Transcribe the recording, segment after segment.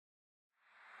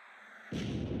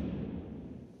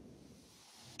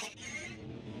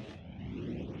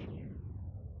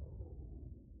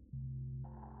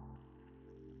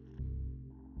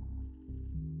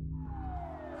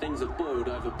Things have boiled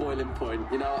over boiling point,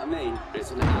 you know what I mean?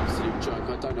 It's an absolute joke.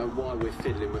 I don't know why we're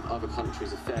fiddling with other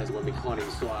countries' affairs when we can't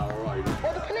even sort out our own.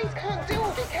 Well, the police can't deal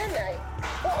with it, can they?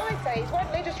 What I say is, why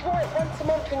don't they just write once a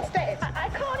month instead? I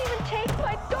can't even take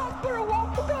my dog for a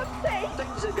walk, for God's sake!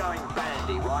 Things are going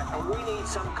bandy, right? And we need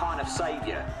some kind of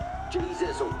saviour.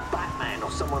 Jesus or Batman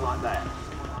or someone like that.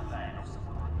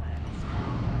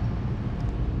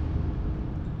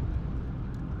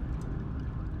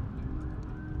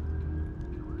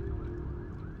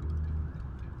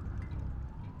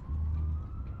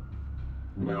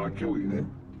 May I kill you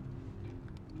then?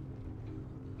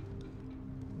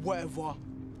 Whatever.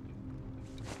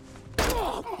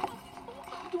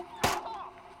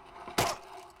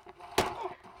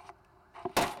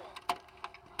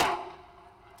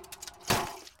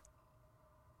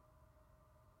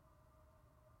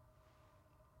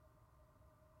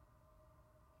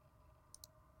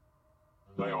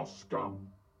 They are scum.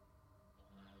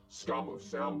 Scum of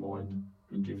sound mind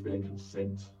who give their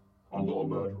consent. I'm not a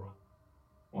murderer.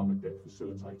 I'm a death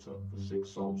facilitator for sick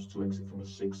souls to exit from a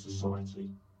sick society.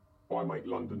 I make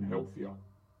London healthier,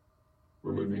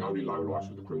 removing only lowlifes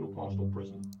with a criminal past or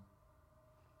present.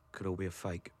 Could all be a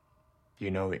fake.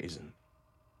 You know it isn't.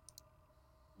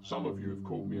 Some of you have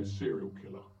called me a serial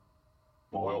killer,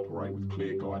 but I operate with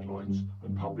clear guidelines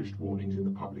and published warnings in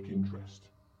the public interest.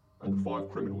 And the 5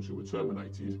 criminals who were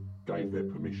terminated gave their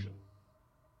permission.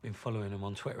 Been following him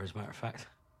on Twitter, as a matter of fact.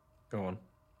 Go on.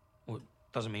 Well, it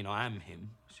doesn't mean I am him.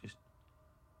 It's just...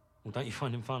 Well, don't you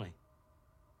find him funny?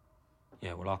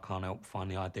 Yeah, well, I can't help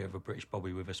find the idea of a British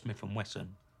Bobby with a Smith &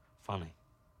 Wesson funny.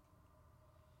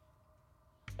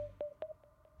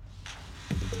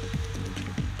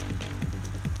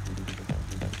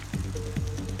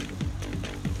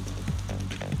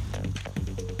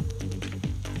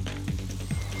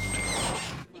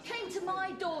 You came to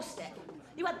my doorstep.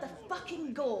 You had the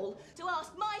fucking gall to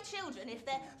ask my children if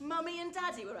their mummy and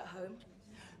daddy were at home.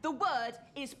 The word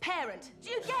is parent. Do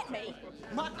you get me?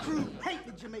 My crew hate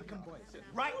the Jamaican boys,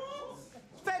 right?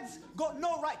 Feds got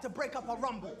no right to break up a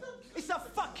rumble. It's a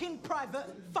fucking private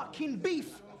fucking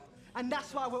beef. And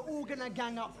that's why we're all gonna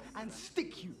gang up and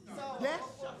stick you. Yeah?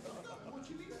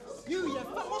 You, yeah.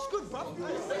 What's good, bro?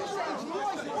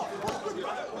 What's good,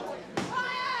 bro?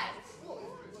 Quiet!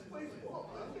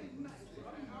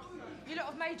 You lot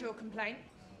have made your complaint.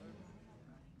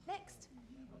 Next.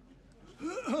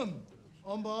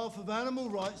 On behalf of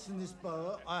animal rights in this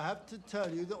borough, I have to tell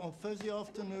you that on Thursday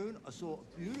afternoon, I saw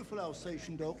a beautiful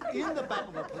Alsatian dog in the back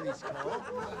of a police car.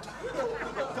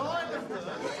 Dying of thirst.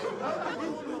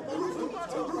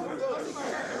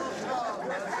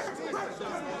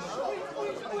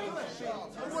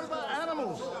 And what about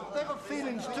animals? They've got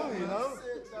feelings too, you know.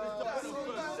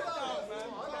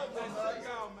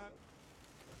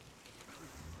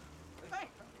 Hey,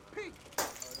 Pete,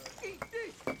 eat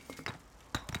this.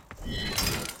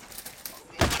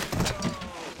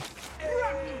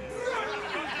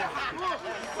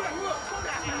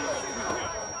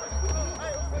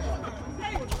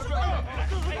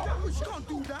 You can't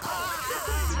do that.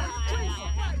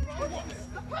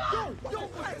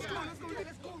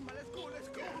 Let's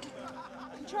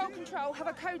go. Control. Have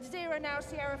a code 0 now,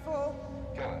 Sierra 4.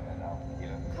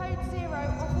 Code 0,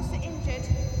 officer injured.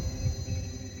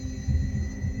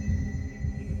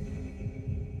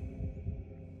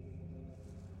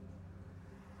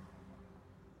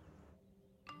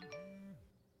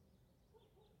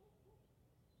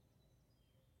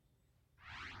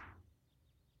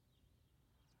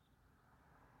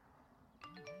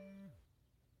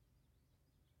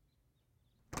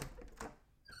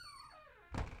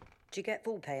 Did you get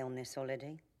full pay on this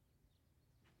holiday?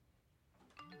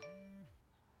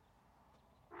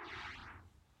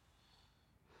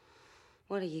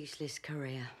 What a useless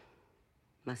career.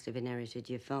 Must have inherited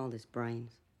your father's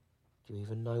brains. Do you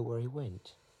even know where he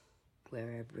went? Where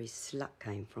every slut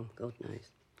came from, God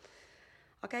knows.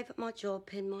 I gave up my job,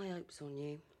 pinned my hopes on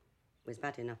you. It was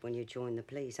bad enough when you joined the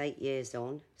police. 8 years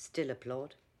on, still a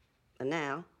plod. And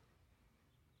now,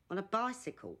 on a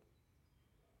bicycle.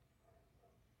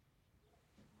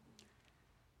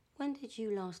 When did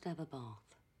you last have a bath?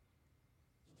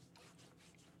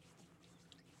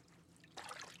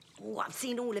 Oh, I've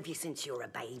seen all of you since you're a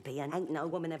baby, and ain't no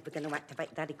woman ever going to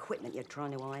activate that equipment you're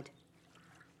trying to hide.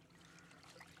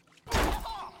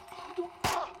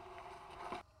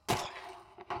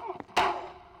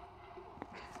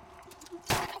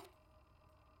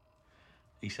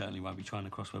 He certainly won't be trying to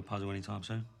crossword puzzle anytime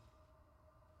soon.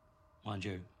 Mind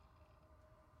you,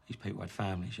 these people had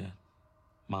families, yeah?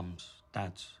 Mums,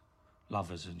 dads,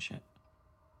 lovers and shit.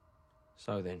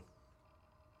 So then,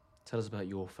 tell us about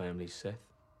your family, Seth.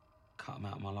 cut him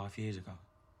out of my life years ago.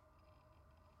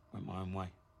 Went my own way.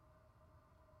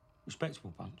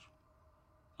 Respectable bunch.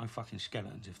 No fucking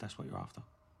skeletons, if that's what you're after.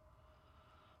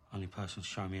 Only person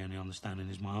showing me any understanding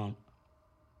is my aunt.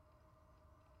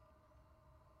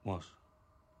 Was.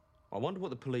 I wonder what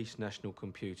the police national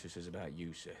computer says about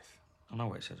you, Seth. I know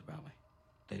what it says about me.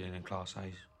 Dealing in Class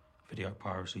A's, video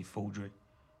piracy, forgery,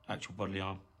 actual bodily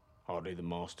harm. Hardly the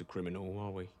master criminal,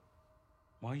 are we?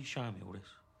 Why are you showing me all this?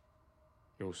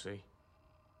 You'll see.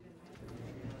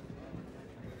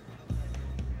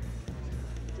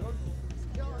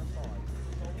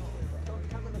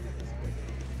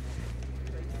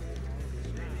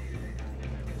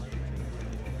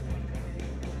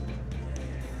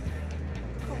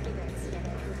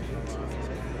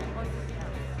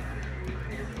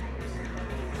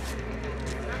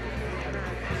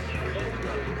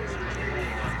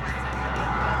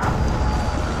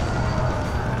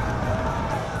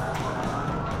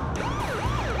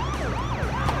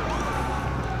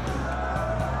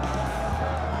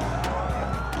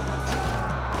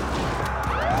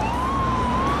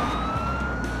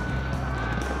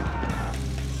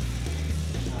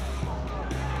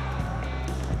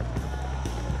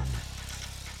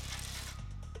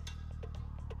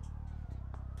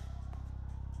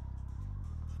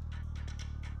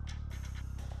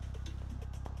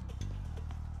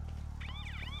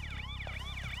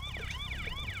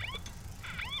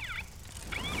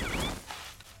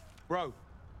 Bro,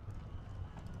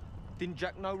 didn't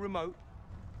Jack know remote?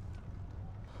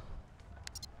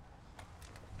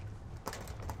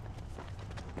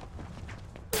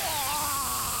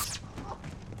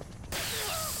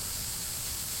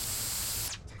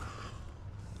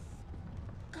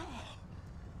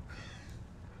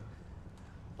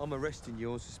 I'm arresting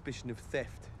you on suspicion of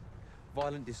theft,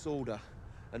 violent disorder,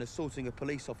 and assaulting a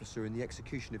police officer in the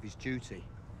execution of his duty,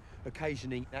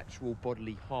 occasioning actual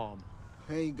bodily harm.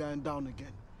 He ain't going down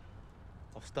again.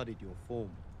 I've studied your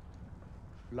form.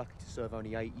 Lucky to serve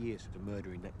only 8 years for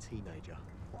murdering that teenager.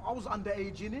 I was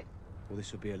underage, innit? Well,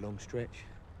 this will be a long stretch.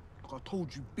 Like I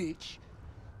told you, bitch.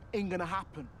 Ain't gonna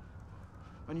happen.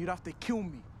 And you'd have to kill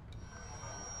me.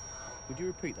 Would you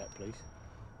repeat that, please?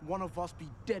 One of us be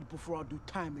dead before I do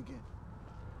time again.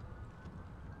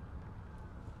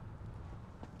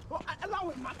 Oh, allow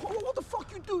it, man. What the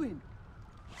fuck you doing?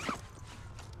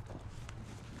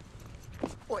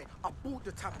 Oi, I bought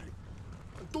the tablet.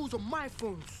 And those are my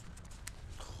phones.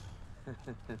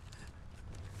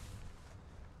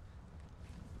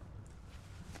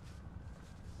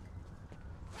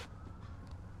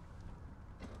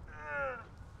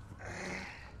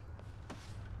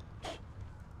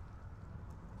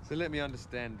 So let me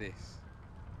understand this.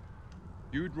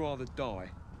 You'd rather die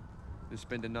than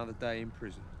spend another day in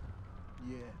prison?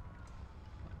 Yeah.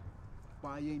 But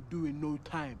I ain't doing no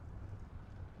time.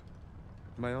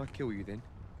 May I kill you then?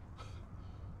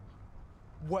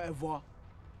 Whatever.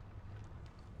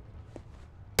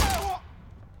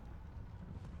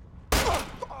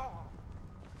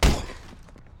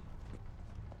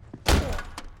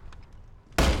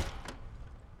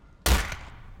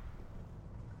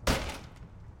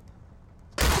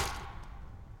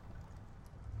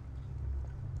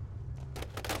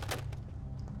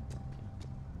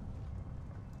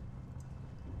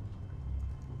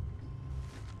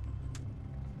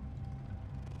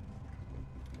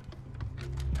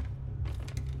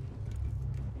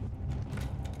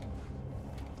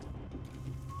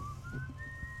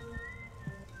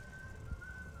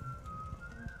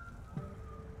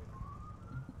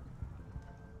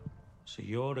 So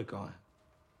you're the guy.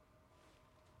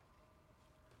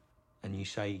 And you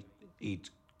say he'd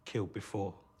killed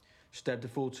before? Stabbed a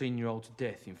 14-year-old to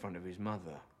death in front of his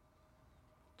mother.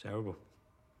 Terrible.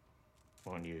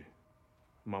 Mind you,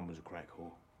 Mum was a crack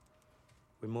whore.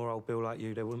 With more old Bill like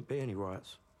you, there wouldn't be any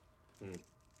riots.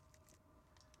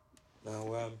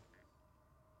 Now,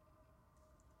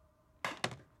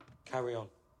 carry on.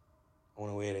 I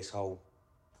want to hear this whole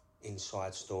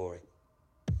inside story.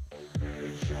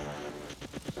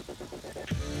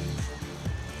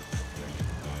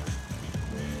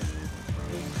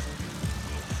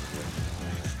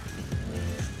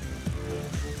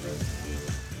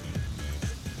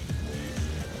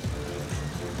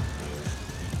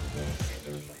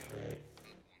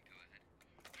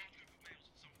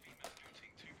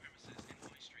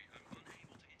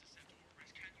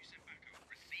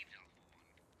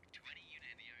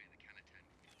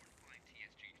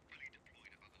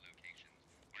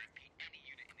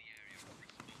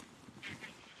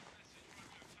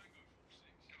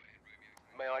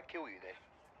 May I kill you then?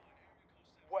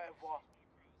 Whatever.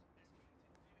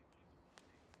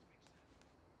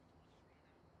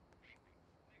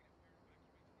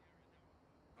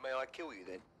 May I kill you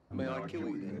then? May I kill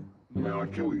you then? May I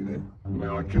kill you then? May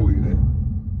I kill you then?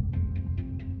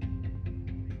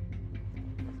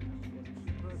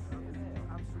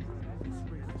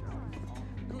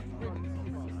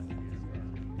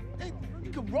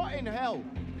 Right in hell.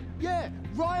 Yeah,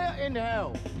 riot in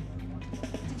hell.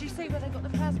 Did you see where they got the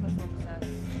plasma from, sir?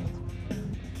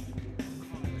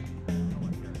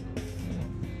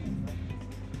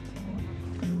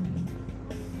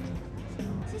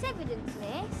 This is evidence,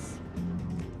 miss.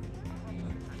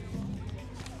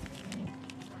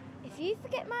 If you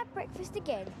forget my breakfast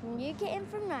again when you get in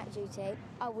from night duty,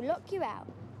 I will lock you out,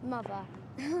 Mother.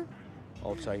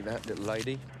 I'll take that, little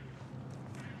lady.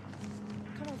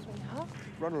 Come on, sweetheart.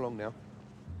 Run along now.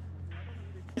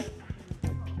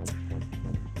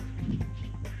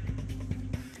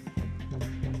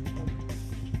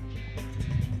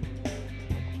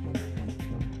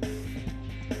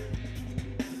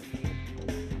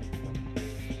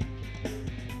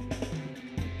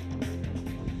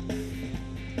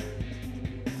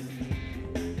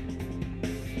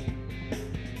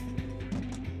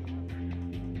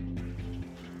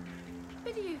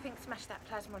 Who do you think smashed that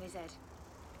plasma on his head?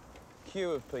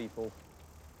 Queue of people.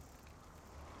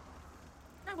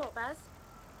 Know what, Baz?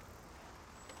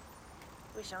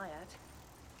 Wish I had.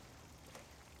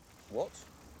 What?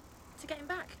 To get him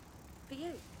back. For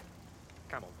you.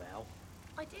 Come on, Val.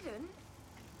 I didn't.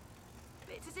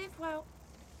 But it's as if, well,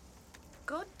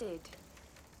 God did.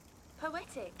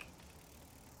 Poetic.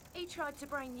 He tried to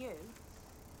brain you,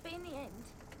 but in the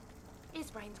end, his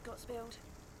brains got spilled.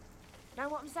 Know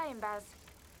what I'm saying, Baz?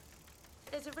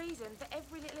 There's a reason for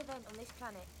every little event on this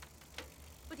planet.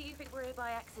 Or do you think we're here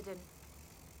by accident?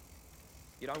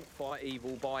 You don't fight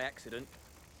evil by accident.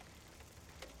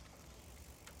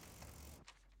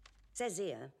 Says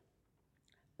here,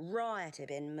 Riot had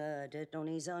been murdered on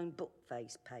his own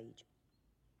bookface page.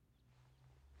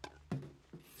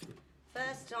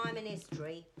 First time in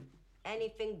history,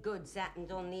 anything good's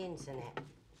happened on the internet.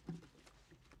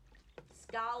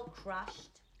 Skull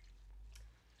crushed,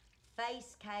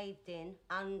 face caved in,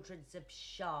 hundreds of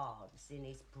shards in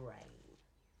his brain.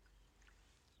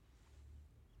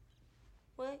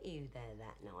 Weren't you there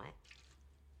that night?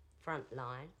 Front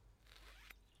line,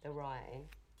 the rioting.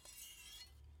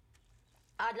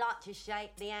 I'd like to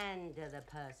shake the hand of the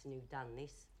person who done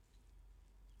this.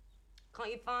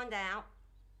 Can't you find out?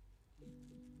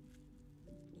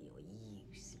 You're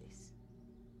useless.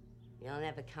 You'll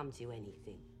never come to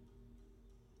anything.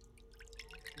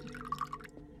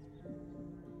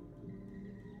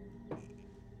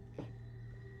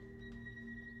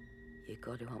 You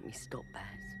gotta help me stop, Baz.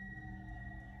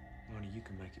 Only you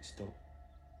can make it stop.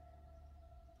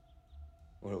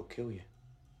 Or it'll kill you.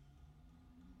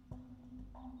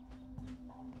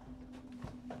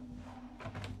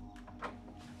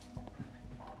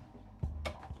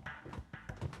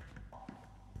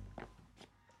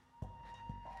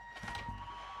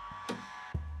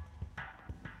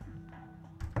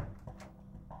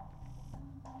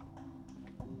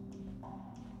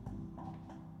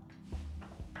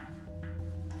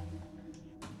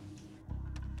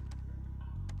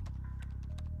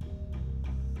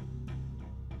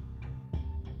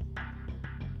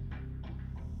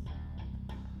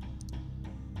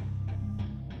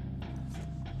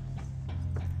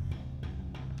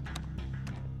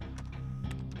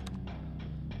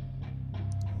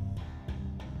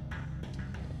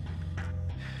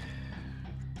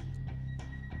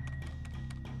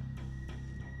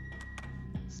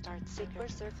 Start secure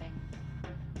surfing.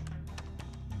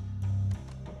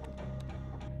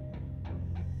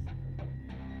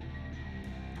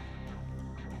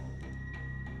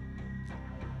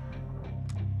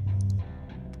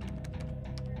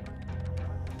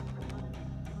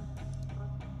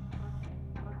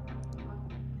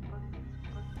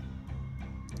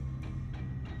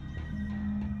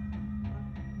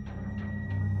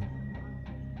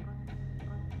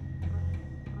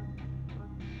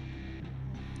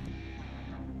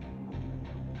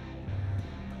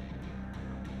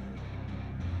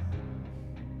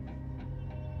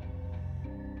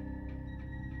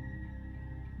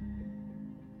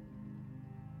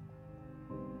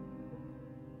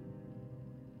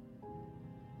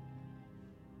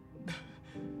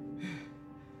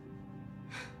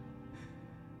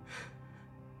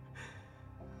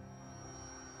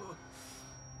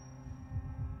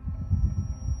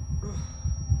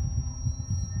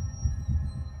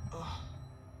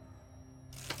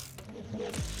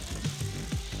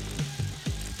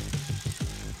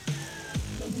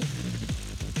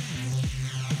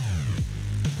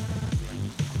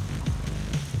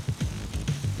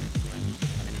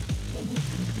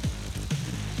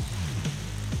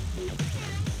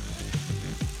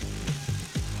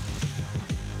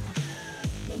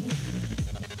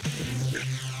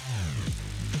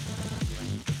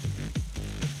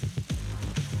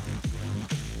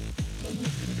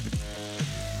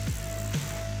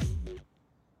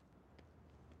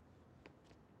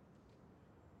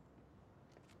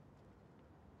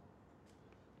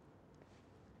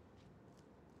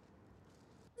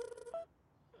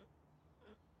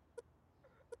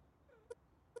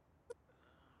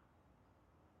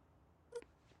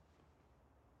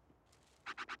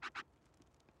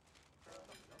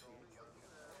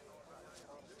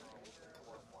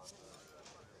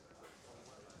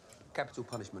 Capital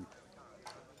punishment.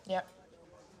 Yep.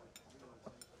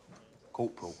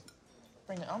 Corporal.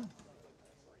 Bring it on.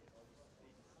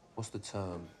 What's the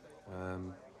term?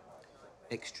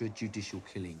 Extrajudicial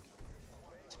killing.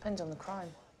 Depends on the crime.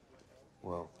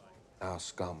 Well, our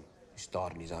scum, who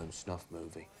starred in his own snuff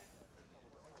movie.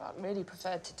 If I really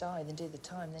preferred to die than do the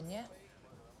time, then yeah.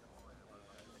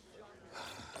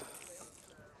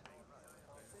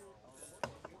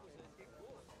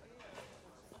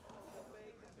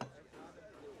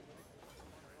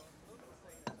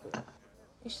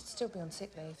 You should still be on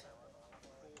sick leave.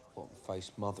 What,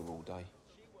 face mother all day?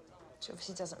 She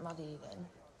obviously doesn't mother you then.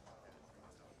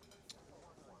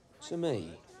 To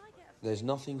me, there's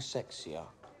nothing sexier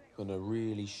than a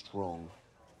really strong,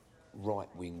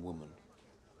 right-wing woman.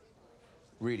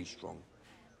 Really strong.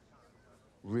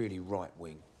 Really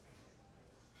right-wing.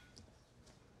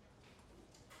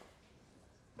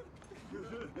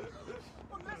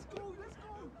 Let's go, let's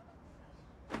go.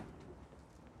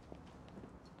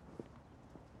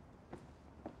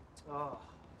 Ah.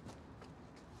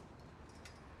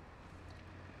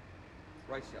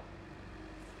 Racer.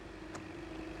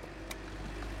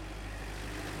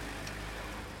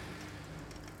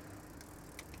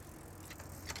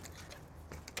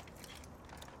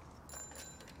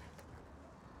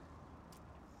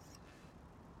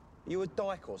 You a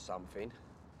dyke or something?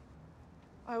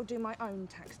 I'll do my own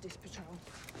tax disc patrol.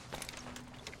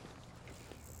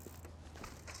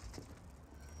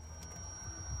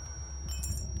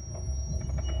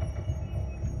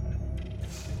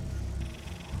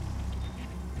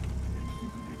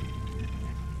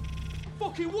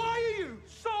 Fucking why are you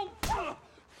so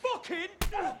fucking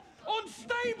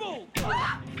unstable?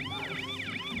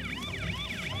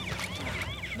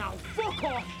 Now fuck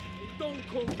off! Don't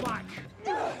come back.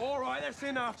 All right, that's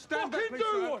enough. Stand back, Fucking please,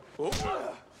 do sir. one!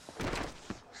 Oh.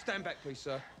 Stand back, please,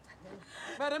 sir.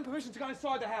 Madam, permission to go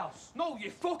inside the house. No, you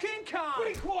fucking can't!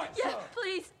 Be quiet, Yeah, sir.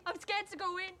 please. I'm scared to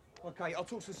go in. Okay, I'll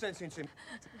talk some sense into him.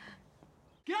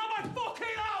 Get out of my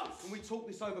fucking house! Can we talk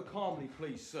this over calmly,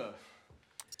 please, sir?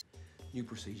 New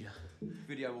procedure.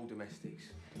 Video all domestics.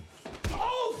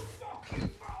 Oh,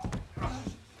 fucking...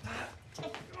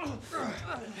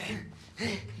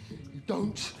 You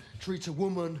don't treat a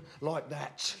woman like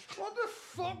that. What the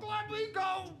fuck? Let me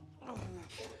go! Are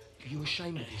you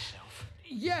ashamed of yourself?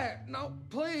 Yeah, no,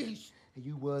 please. Are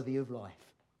you worthy of life?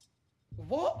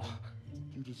 What?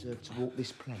 You deserve to walk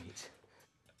this planet.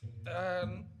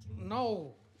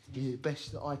 No. Is it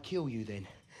best that I kill you then?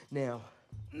 Now.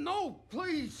 No,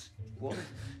 please. What?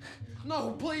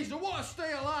 No, please, I want to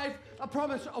stay alive. I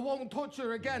promise I won't touch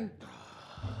her again.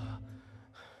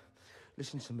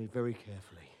 Listen to me very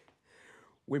carefully.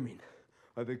 Women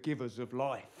are the givers of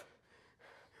life.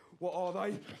 What are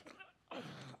they?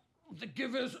 The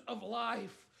givers of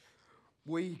life.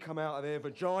 We come out of their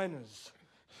vaginas.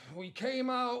 We came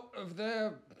out of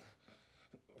their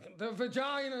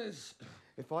vaginas.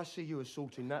 If I see you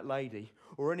assaulting that lady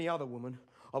or any other woman,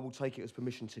 I will take it as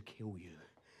permission to kill you.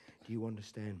 Do you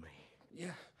understand me?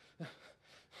 Yeah.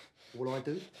 What'll I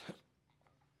do?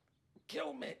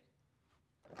 Kill me.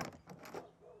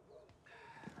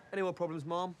 Any more problems,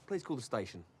 Mom? Please call the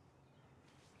station.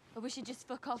 I wish you'd just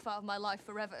fuck off out of my life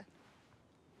forever.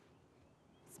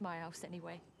 It's my house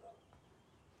anyway.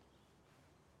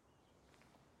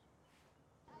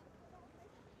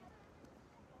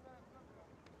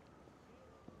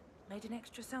 Made an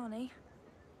extra sarnie.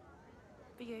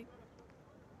 For you.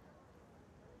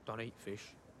 Don't eat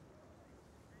fish.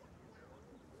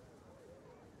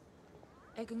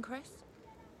 Egg and cress?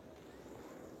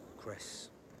 Cress.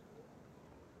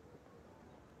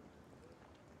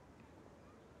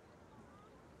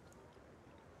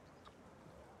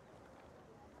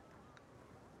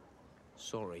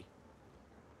 Sorry.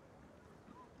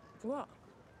 For what?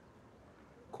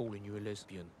 Calling you a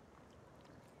lesbian.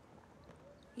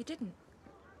 You didn't.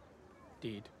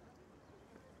 Did.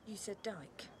 You said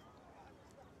dyke.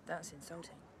 That's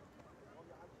insulting.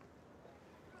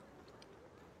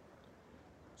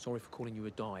 Sorry for calling you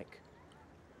a dyke.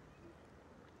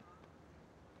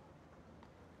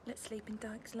 Let sleeping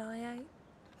dykes lie, eh?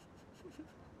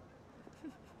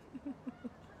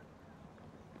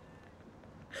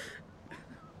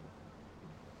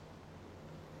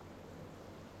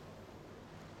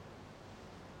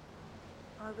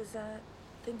 I was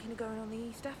thinking of going on the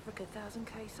East Africa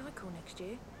 1000k cycle next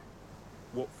year.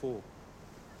 What for?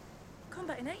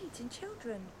 Combating AIDS in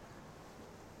children.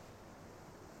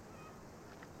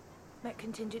 Met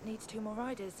contingent needs 2 more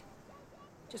riders.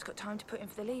 Just got time to put in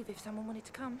for the leave if someone wanted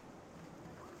to come.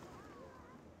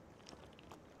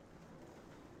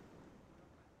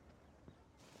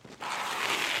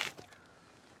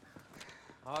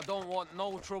 I don't want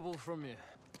no trouble from you.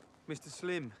 Mr.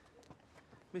 Slim.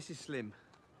 Mrs. Slim.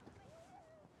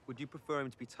 Would you prefer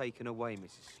him to be taken away,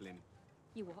 Mrs. Slim?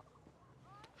 You what?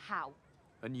 How?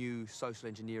 A new social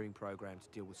engineering program to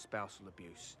deal with spousal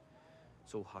abuse.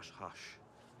 It's all hush-hush.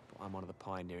 But I'm one of the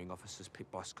pioneering officers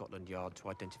picked by Scotland Yard to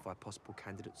identify possible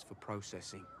candidates for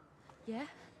processing. Yeah?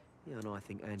 Yeah, and I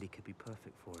think Andy could be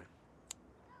perfect for it.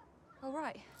 All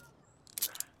right.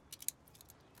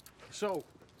 So,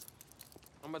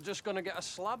 am I just gonna get a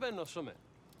slab in or something?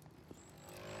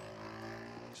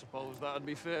 Suppose that'd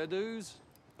be fair dues.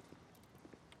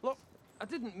 Look, I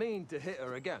didn't mean to hit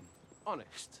her again.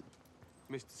 Honest.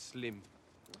 Mr. Slim,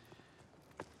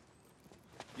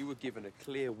 you were given a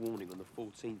clear warning on the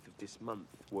 14th of this month,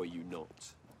 were you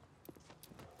not?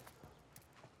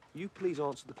 You please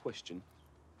answer the question.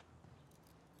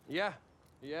 Yeah,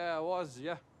 I was,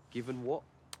 yeah. Given what?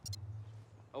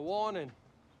 A warning.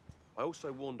 I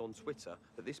also warned on Twitter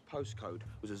that this postcode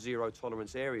was a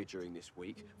zero-tolerance area during this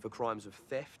week for crimes of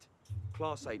theft,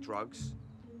 Class A drugs,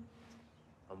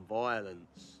 and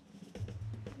violence.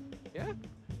 Yeah?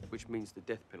 Which means the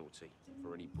death penalty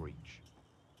for any breach.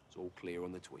 It's all clear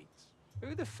on the tweets.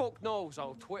 Who the fuck knows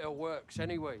how Twitter works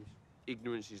anyways?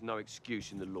 Ignorance is no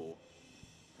excuse in the law.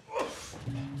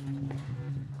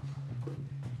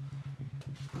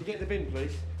 You get in the bin,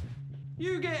 please.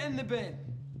 You get in the bin.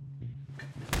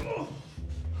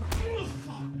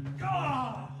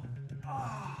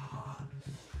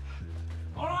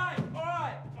 All right.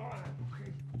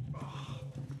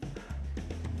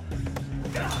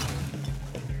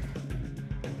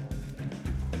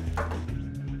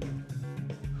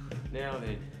 Now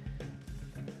then.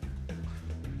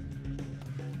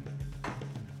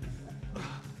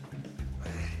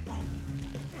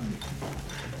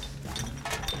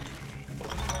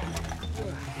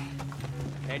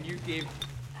 Can you give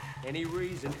any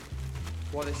reason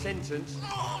why the sentence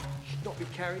should not be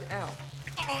carried out?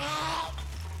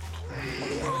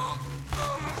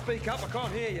 Speak up, I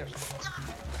can't hear you.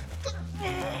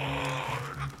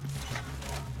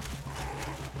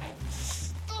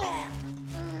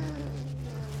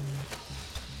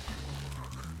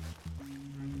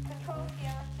 Control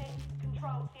Sierra 6.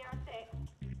 Control Sierra 6.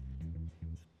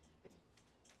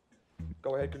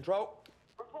 Go ahead, Control.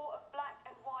 Report of black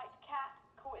and white cat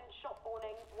caught in shop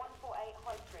awning 148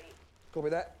 High Street. Copy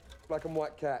that. Black and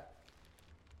white cat.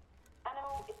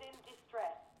 Animal is in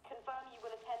distress. Confirm you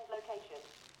will attend location.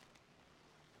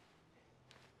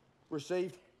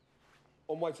 Received.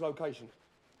 On way to location.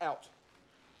 Out.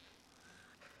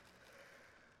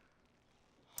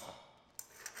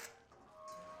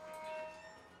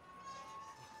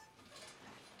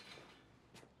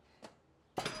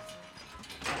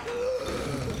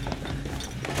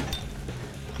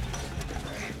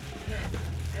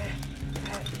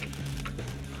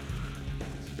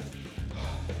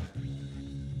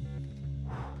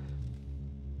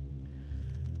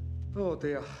 Oh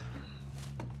dear.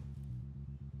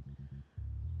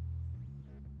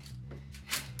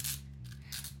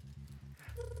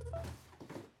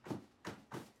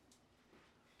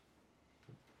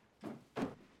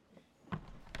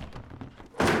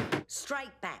 Straight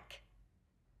back.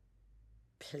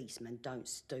 Policemen don't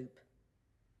stoop.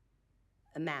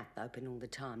 A mouth open all the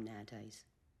time nowadays.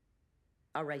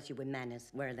 I raised you with manners.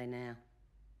 Where are they now?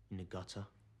 In the gutter.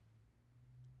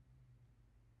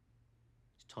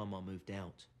 It's time I moved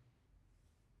out.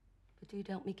 But you'd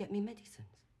help me get me medicines.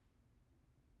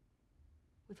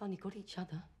 We've only got each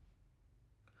other.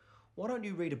 Why don't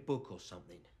you read a book or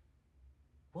something?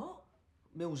 What?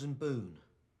 Mills and Boone.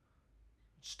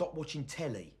 Stop watching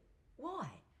telly. Why?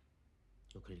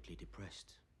 You're clinically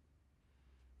depressed.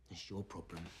 It's your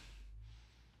problem.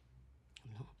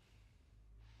 I'm not.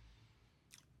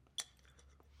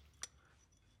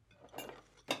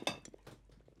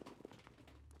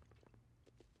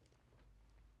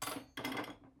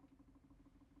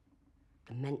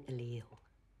 The mentally ill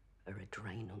are a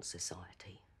drain on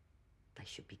society. They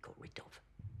should be got rid of.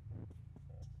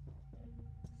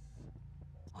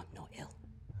 I'm not ill.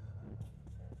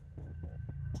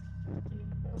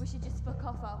 I wish you'd just fuck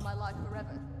off out of my life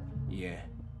forever. Yeah,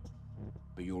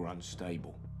 but you're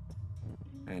unstable.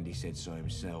 Andy said so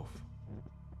himself.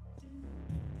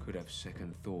 Could have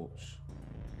second thoughts.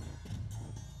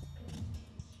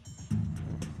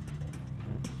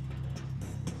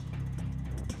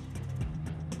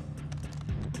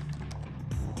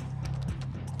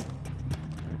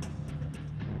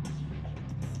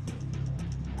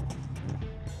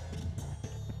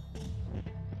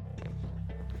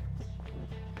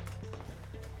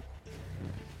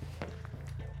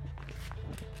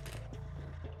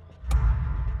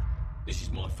 This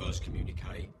is my first first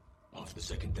communique after the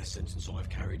second death sentence I've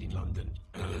carried in London.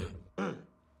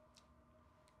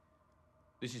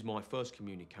 This is my first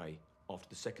communique after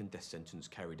the second death sentence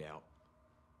carried out.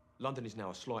 London is now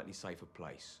a slightly safer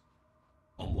place.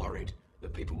 I'm worried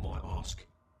that people might ask,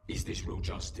 is this real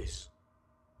justice?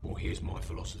 Well, here's my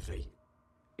philosophy.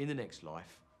 In the next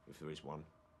life, if there is one,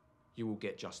 you will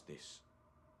get justice.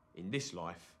 In this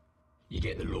life, you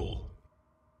get the law,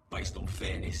 based on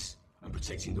fairness and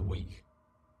protecting the weak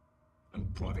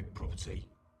and private property.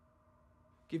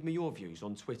 Give me your views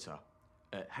on Twitter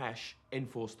at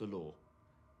 #enforcethelaww.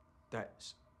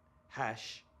 That's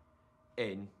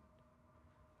 #N4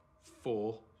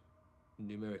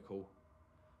 numerical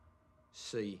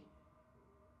CE.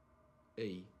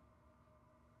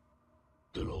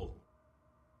 The law.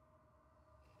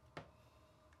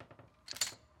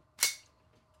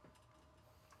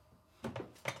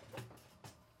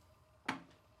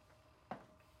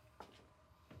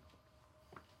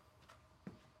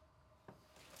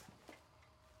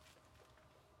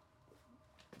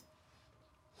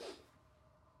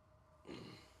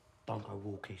 Don't go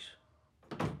walkies.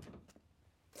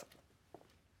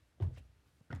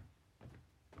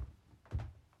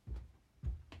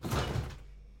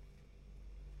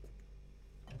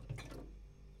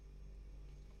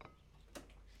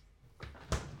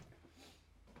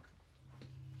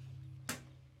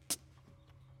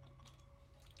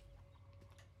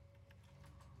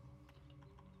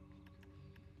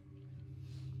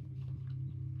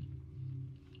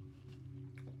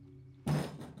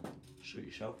 Shoot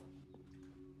yourself.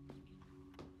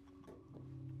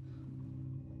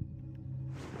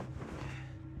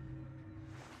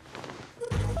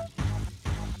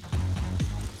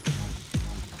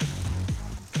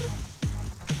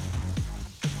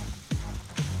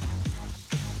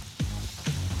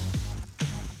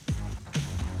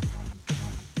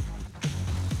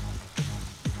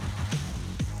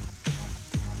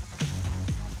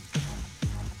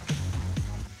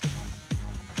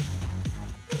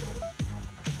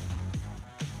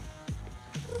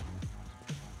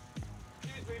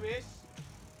 Miss,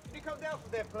 can you come down from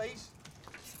there, please?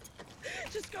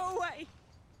 Just go away.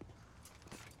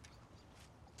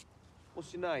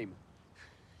 What's your name?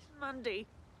 Mandy.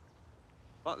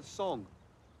 Like the song.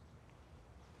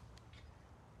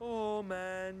 Oh,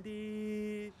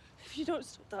 Mandy. If you don't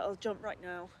stop that, I'll jump right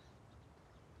now.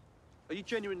 Are you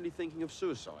genuinely thinking of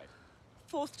suicide?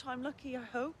 4th time lucky, I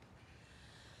hope.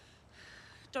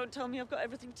 Don't tell me I've got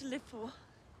everything to live for.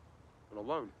 Well, I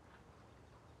won't.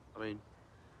 I mean,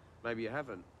 maybe you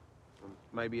haven't. Or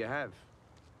maybe you have.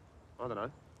 I don't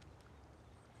know.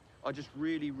 I just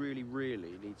really, really,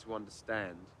 really need to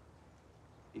understand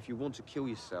if you want to kill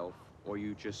yourself or are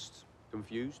you just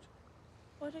confused?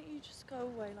 Why don't you just go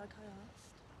away like I asked?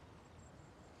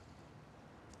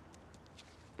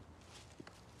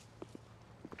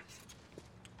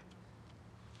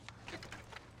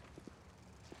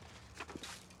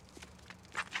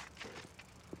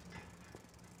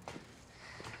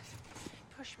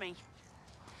 Push me.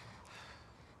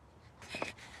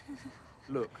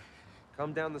 Look,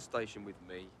 come down the station with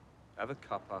me, have a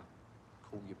cuppa,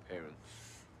 call your parents.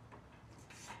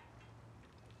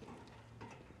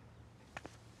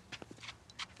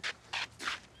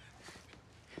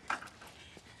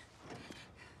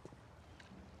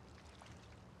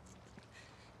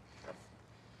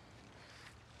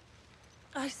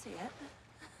 I see it.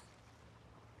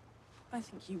 I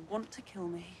think you want to kill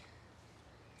me.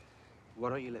 Why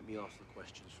don't you let me ask the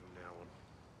questions from now on?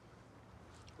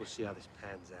 We'll see how this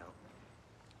pans out.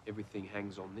 Everything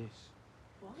hangs on this.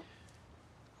 What?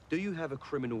 Do you have a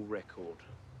criminal record?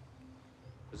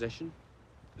 Possession?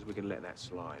 Because we can let that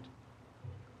slide.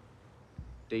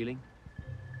 Dealing?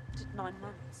 Did 9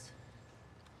 months.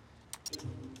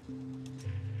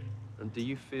 And do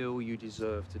you feel you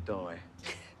deserve to die?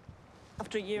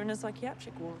 After a year in a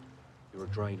psychiatric ward. You're a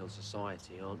drain on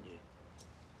society, aren't you?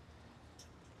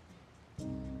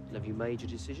 And have you made your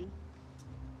decision?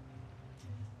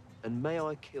 And may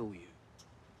I kill you?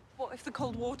 What if the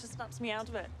cold water snaps me out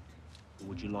of it? Or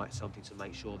would you like something to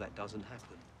make sure that doesn't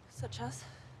happen? Such as?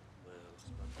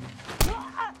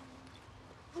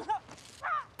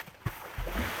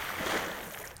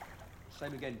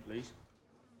 Same again, please.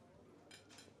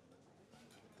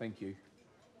 Thank you.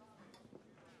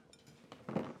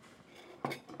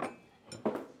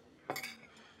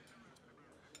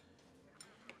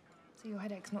 So your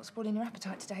headache's not spoiling your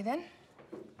appetite today, then?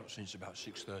 Not since about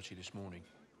 6:30 this morning.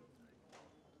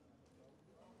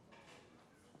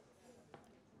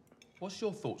 What's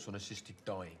your thoughts on assisted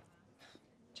dying?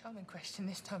 Charming question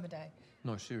this time of day.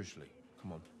 No, seriously.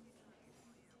 Come on.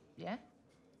 Yeah?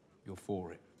 You're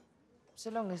for it. So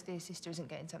long as the assister isn't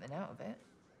getting something out of it.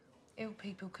 Ill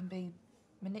people can be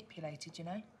manipulated, you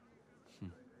know?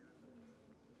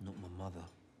 Not my mother.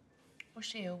 What's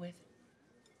she ill with?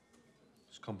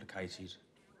 It's complicated.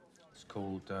 It's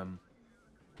called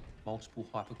multiple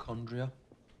hypochondria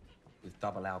with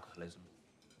double alcoholism.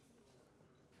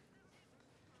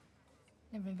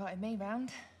 Never invited me round.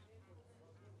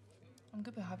 I'm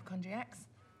good with hypochondriacs.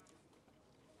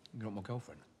 You're not my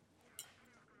girlfriend.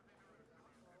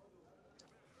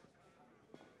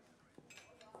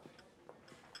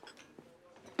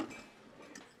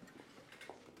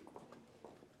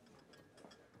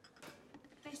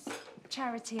 This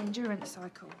charity endurance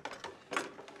cycle.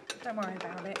 Don't worry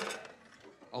about it.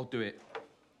 I'll do it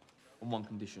on one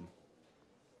condition.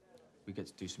 We get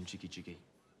to do some jiggy-jiggy.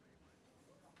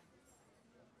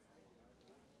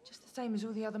 Just the same as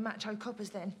all the other macho coppers,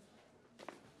 then.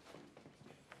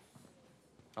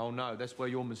 Oh, no, that's where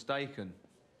you're mistaken.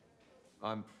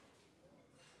 I'm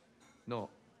not.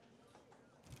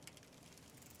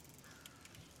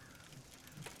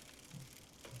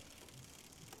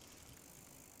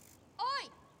 Oi!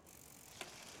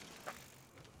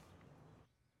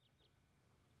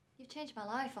 You've changed my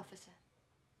life, officer.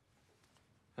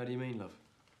 How do you mean, love?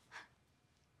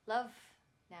 Love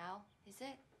now, is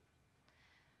it?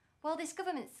 Well, this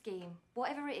government scheme,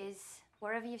 whatever it is,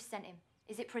 wherever you've sent him,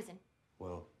 is it prison?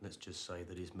 Well, let's just say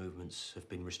that his movements have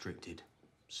been restricted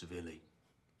severely.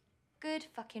 Good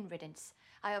fucking riddance.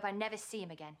 I hope I never see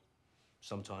him again.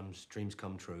 Sometimes dreams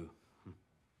come true.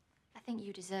 I think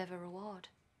you deserve a reward.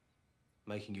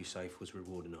 Making you safe was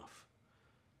reward enough.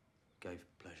 Gave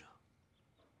pleasure.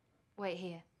 Wait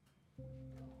here.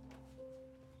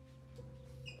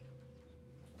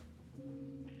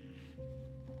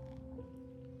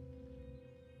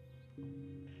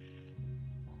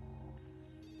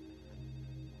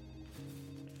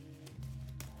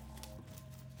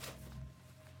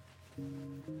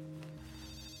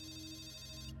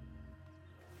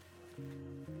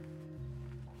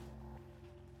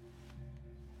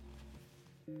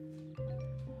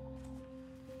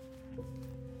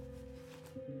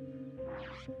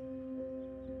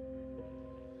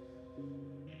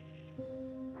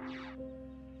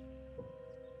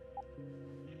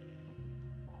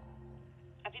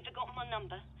 Have you forgotten my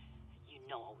number? You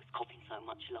know I was coughing so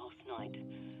much last night.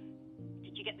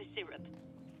 Did you get the syrup?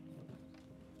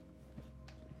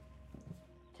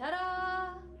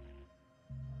 Ta-da!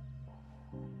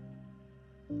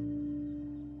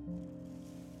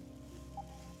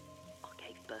 I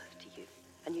gave birth to you,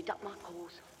 and you ducked my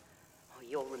calls. Oh,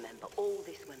 you'll remember all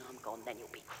this when I'm gone, then you'll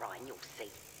be crying, you'll see.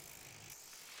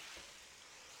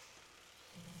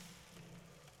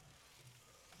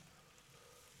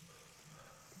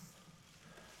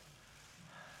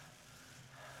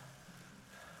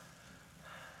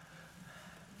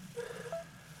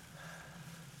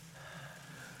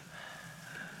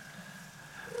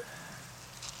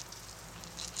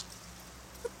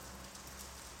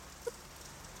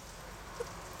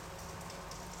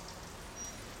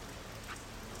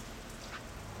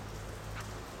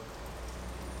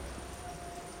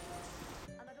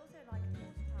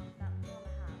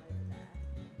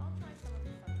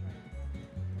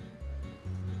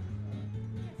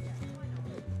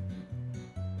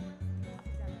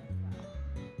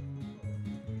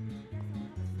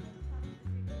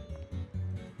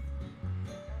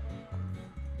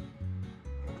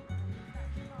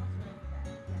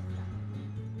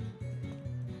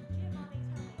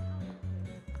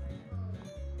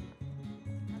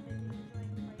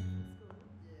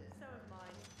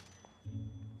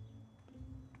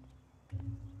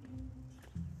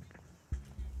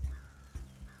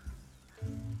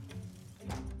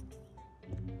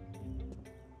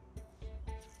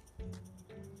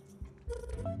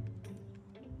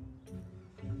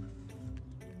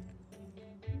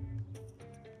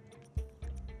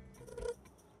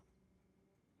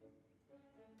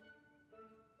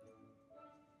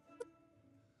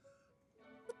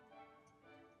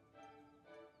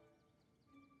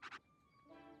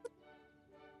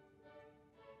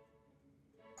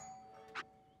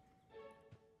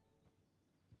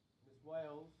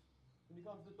 Wales, can you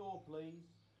come to the door, please?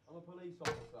 I'm a police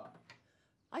officer.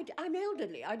 I'm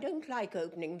elderly. I don't like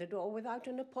opening the door without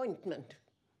an appointment.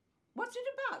 What's it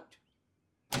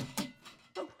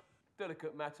about?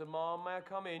 Delicate matter, ma'am. May I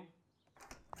come in?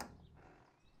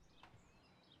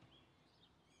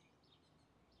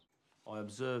 I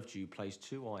observed you place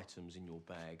 2 items in your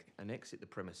bag and exit the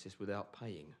premises without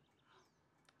paying.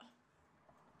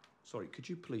 Sorry, could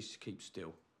you please keep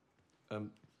still?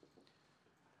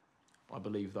 I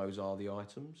believe those are the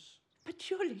items. But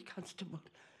surely, Constable,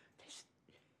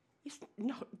 is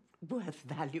not worth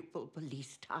valuable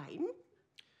police time.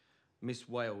 Miss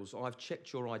Wales, I've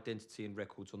checked your identity and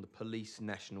records on the police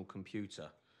national computer.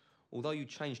 Although you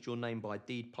changed your name by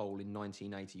deed poll in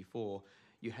 1984,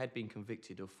 you had been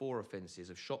convicted of 4 offences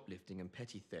of shoplifting and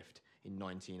petty theft in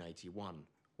 1981,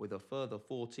 with a further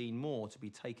 14 more to be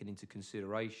taken into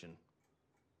consideration.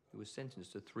 You were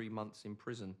sentenced to 3 months in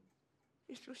prison.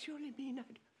 This will surely mean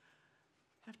I'd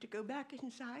have to go back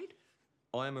inside.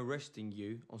 I am arresting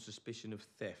you on suspicion of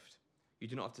theft. You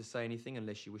do not have to say anything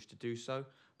unless you wish to do so,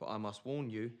 but I must warn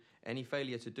you, any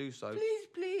failure to do so... Please,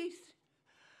 please.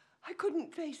 I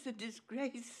couldn't face the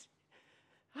disgrace.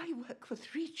 I work for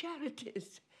 3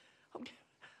 charities. Oh,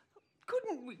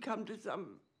 couldn't we come to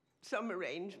some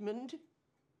arrangement?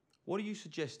 What are you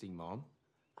suggesting, Ma'am?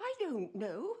 I don't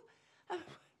know.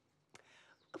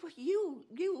 Well,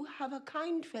 you have a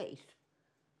kind faith.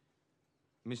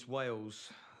 Miss Wales,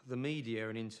 the media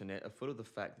and internet are full of the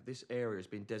fact that this area has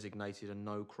been designated a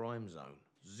no-crime zone.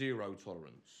 0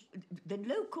 tolerance. The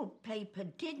local paper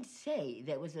did say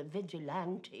there was a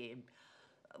vigilante,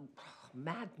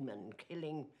 madman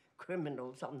killing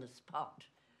criminals on the spot.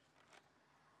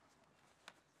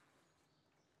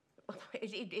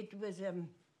 It was a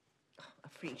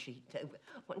free sheet, though.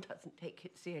 One doesn't take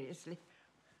it seriously.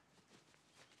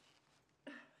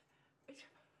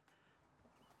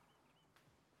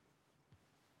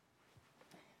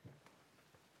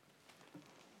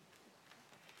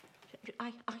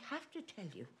 I have to tell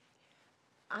you,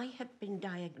 I have been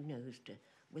diagnosed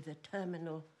with a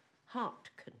terminal heart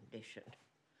condition.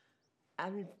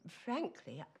 And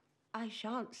frankly, I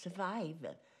shan't survive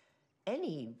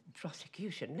any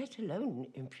prosecution, let alone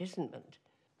imprisonment.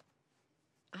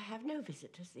 I have no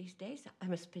visitors these days.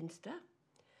 I'm a spinster.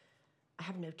 I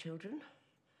have no children,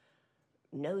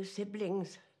 no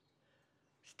siblings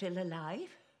still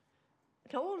alive.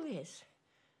 And all this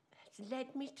has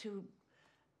led me to,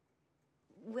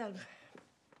 well,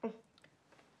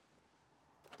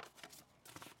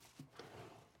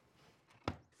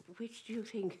 which do you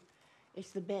think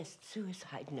is the best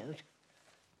suicide note?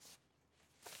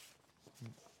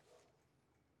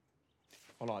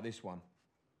 I like this one.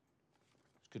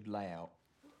 It's good layout.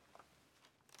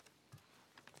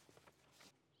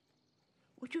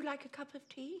 Would you like a cup of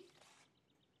tea?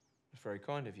 It's very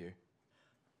kind of you.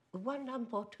 1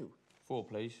 lump or 2? 4,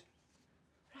 please.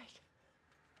 Right.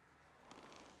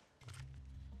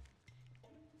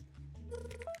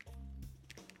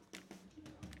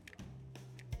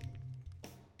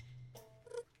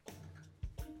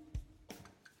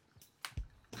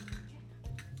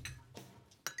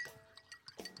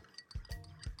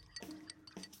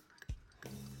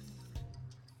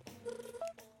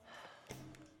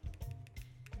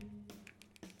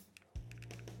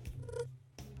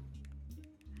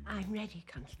 I'm ready,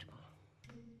 Constable.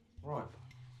 Right.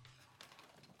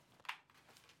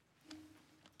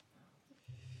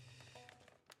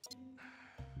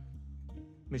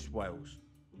 Miss Wales,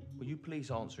 will you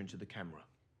please answer into the camera?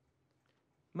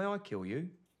 May I kill you?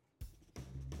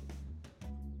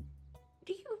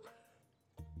 Do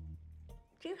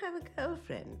you have a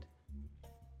girlfriend?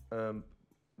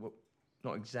 Well,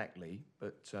 not exactly,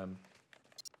 but,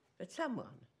 But someone?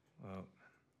 Well,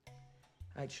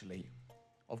 actually,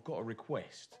 I've got a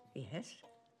request. Yes?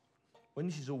 When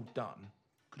this is all done,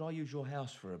 could I use your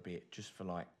house for a bit, just for,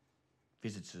 like,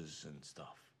 visitors and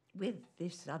stuff? With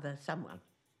this other someone?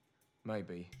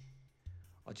 Maybe.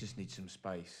 I just need some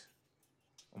space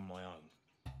on my own.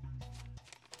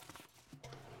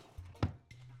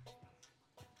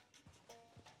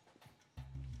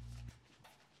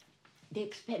 The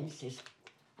expenses.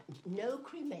 No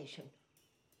cremation.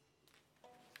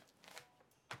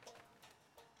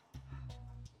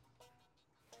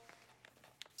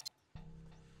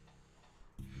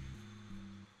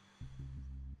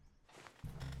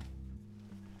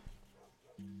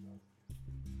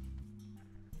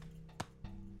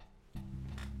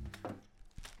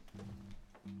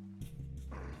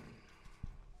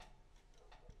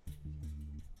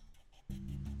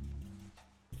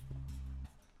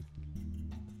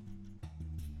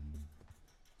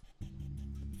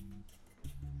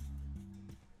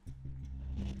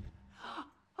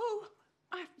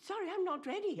 Sorry, I'm not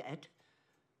ready yet.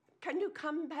 Can you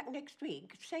come back next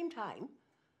week, same time?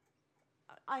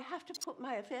 I have to put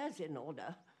my affairs in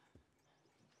order.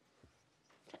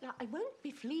 I won't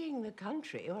be fleeing the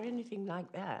country or anything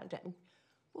like that. And,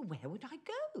 well, where would I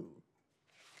go?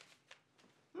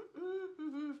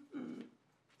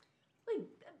 Well,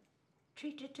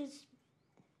 treat it as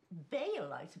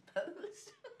bail, I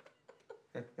suppose.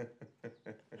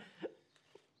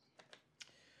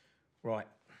 Right.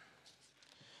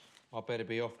 I I'd better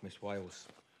be off, Miss Wales.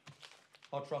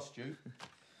 I trust you.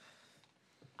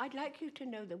 I'd like you to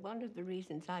know that one of the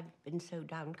reasons I've been so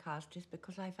downcast is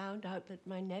because I found out that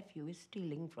my nephew is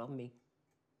stealing from me.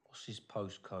 What's his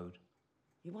postcode?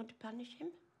 You want to punish him?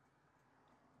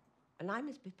 And I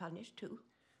must be punished too.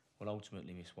 Well,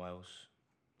 ultimately, Miss Wales,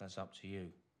 that's up to you.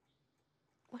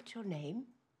 What's your name?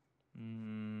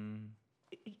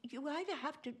 You either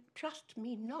have to trust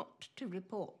me not to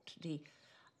report the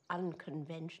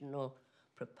unconventional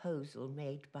proposal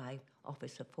made by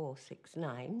Officer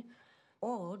 469,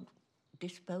 or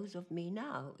dispose of me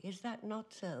now. Is that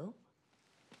not so?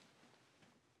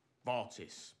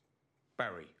 Vartis,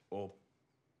 Barry, or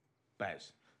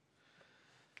Baz.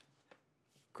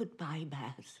 Goodbye,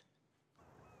 Baz.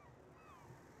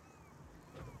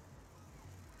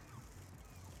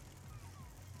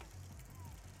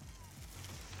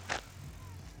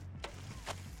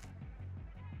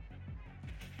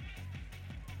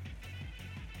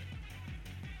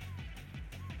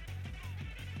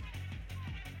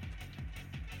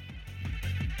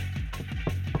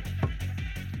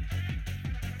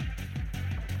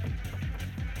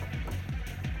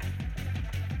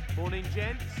 Morning,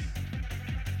 gents.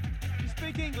 You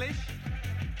speak English?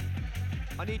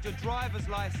 I need your driver's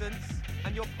license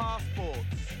and your passports.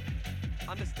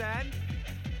 Understand?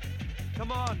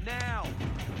 Come on, now.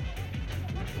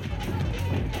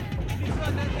 Can you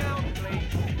turn that down,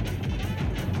 please?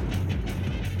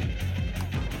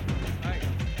 Hey,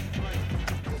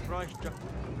 Christ, No.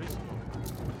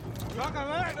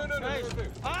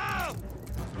 Ah!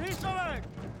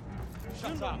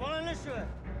 Shut up.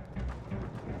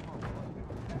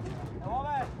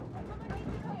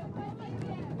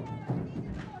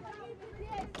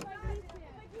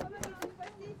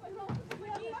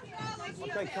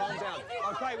 Okay, calm down.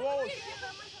 Okay, whoa,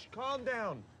 shh, calm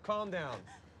down, calm down.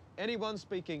 Anyone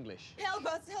speak English? Help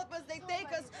us, they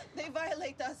take us, they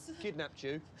violate us. Kidnapped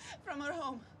you? From our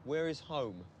home. Where is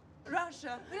home?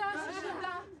 Russia.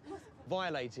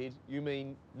 Violated, you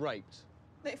mean raped?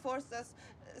 They forced us.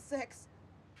 Sex.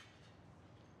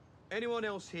 Anyone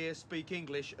else here speak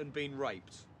English and been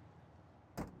raped?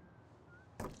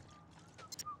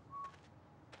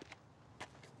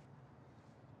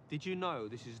 Did you know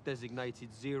this is a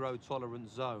designated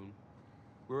zero-tolerance zone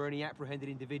where any apprehended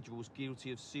individuals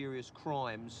guilty of serious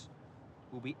crimes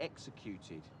will be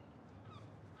executed?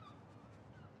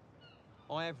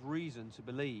 I have reason to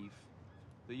believe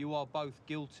that you are both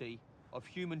guilty of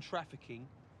human trafficking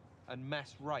and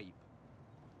mass rape.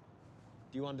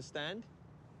 Do you understand?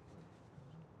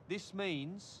 This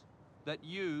means that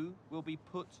you will be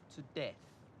put to death.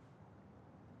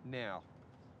 Now,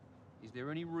 is there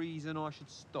any reason I should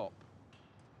stop?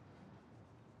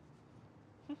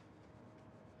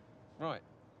 Right.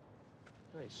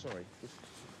 Hey, sorry. Just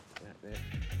out there.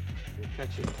 We'll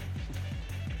catch it.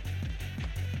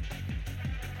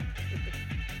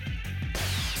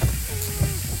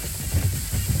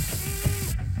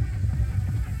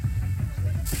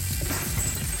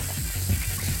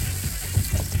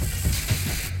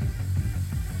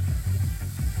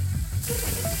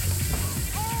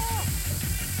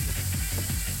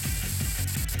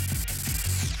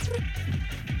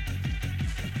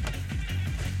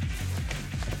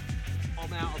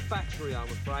 I'm out of battery, I'm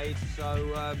afraid, so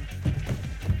we're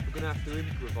going to have to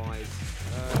improvise.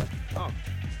 Oh,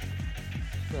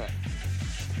 there.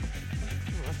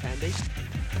 Oh, that's handy.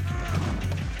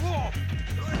 Whoa!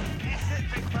 That's it,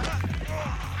 big fella.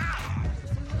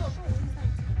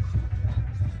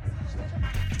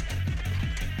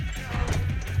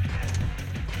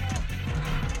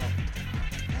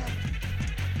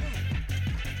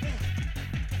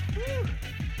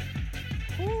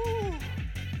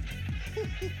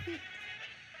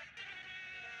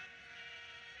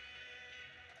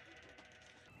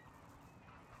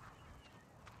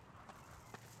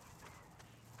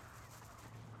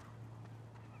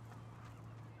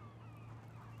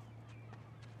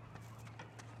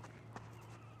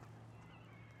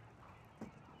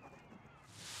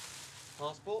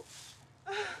 Passports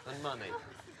and money.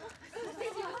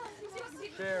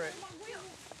 Share it.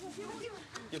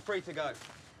 You're free to go.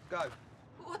 Go.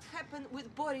 What happened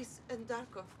with Boris and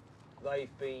Darko?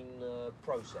 They've been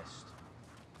processed.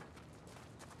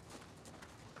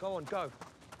 Go on, go.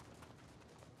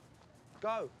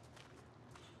 Go.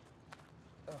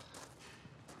 Ugh.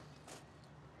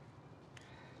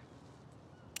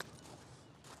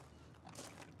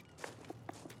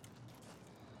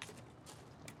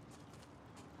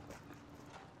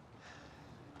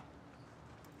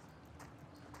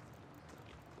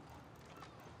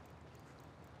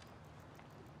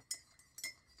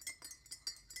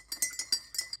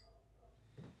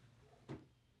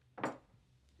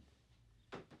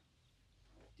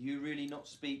 Do you really not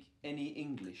speak any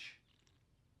English?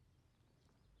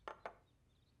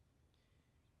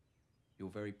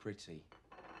 You're very pretty.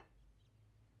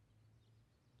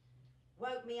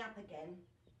 Woke me up again.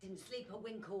 Didn't sleep a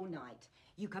wink all night.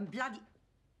 You can bloody...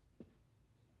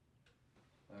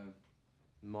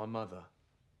 My mother,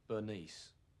 Bernice.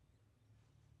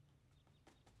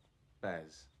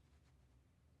 Baz.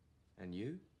 And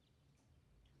you?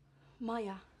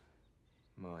 Maya.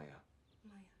 Maya.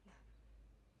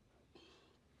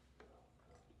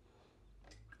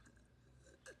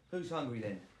 Who's hungry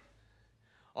then?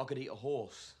 I could eat a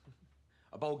horse.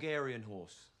 A Bulgarian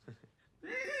horse.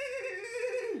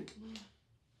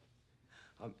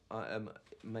 I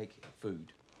make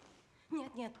food.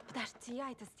 Нет, подожди,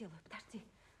 я это сделаю, подожди.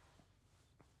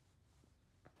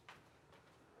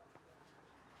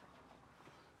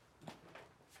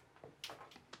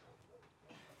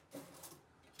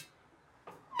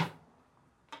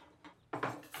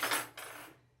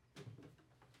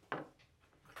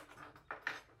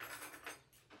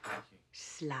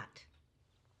 Slut.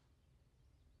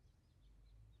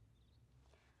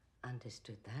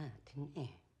 Understood that, didn't you?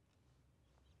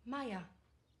 Maya.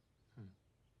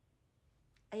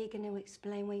 Are you going to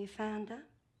explain where you found her?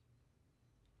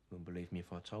 Wouldn't believe me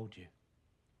if I told you.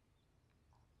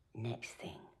 Next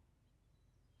thing,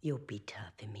 you'll be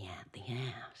turfing me out the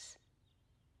house.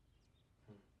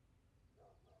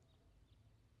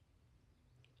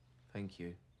 Thank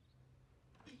you.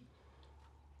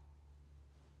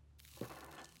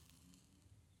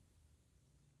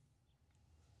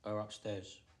 Her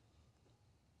upstairs.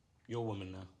 Your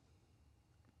woman now.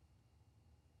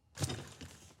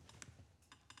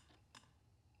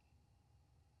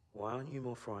 Why aren't you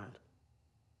more frightened?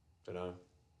 Dunno.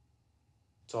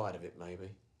 Tired of it, maybe.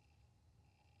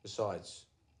 Besides,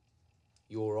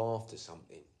 you're after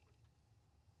something.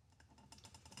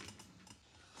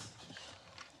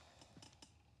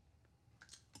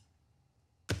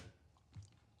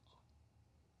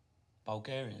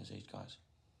 Bulgarians, these guys.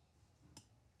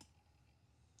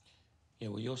 Yeah,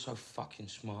 well, you're so fucking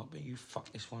smart, but you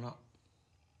fucked this one up.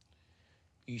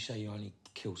 You say you only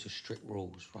kill to strict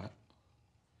rules, right?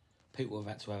 People have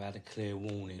had to have had a clear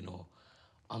warning or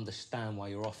understand why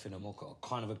you're offing them or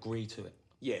kind of agree to it.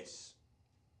 Yes.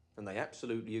 And they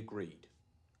absolutely agreed.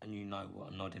 And you know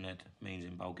what a nodding head means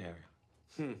in Bulgaria?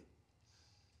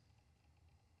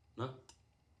 No?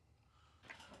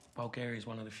 Bulgaria is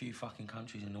one of the few fucking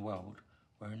countries in the world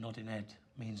where a nodding head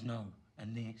means no,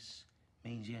 and this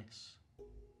means yes.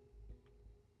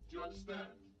 Do you understand?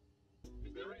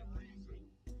 Is there any reason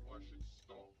I should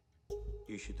stop?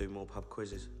 You should do more pub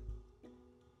quizzes.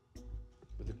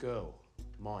 With the girl,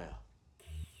 Maya,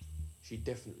 she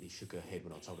definitely shook her head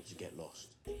when I told her to get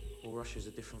lost. Well, Russia's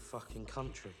a different fucking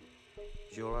country.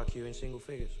 Is your IQ in single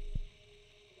figures?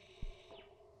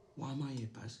 Why am I here,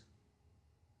 Baz?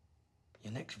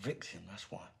 Your next victim, that's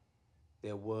why.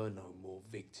 There were no more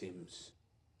victims.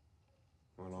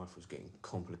 My life was getting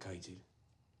complicated.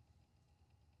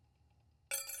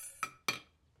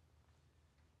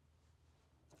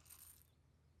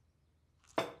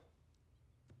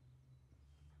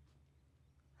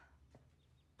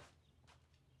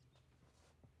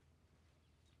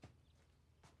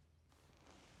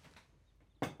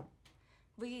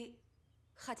 Вы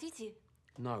хотите?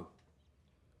 No.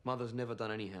 Mother's never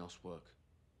done any housework,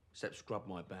 except scrub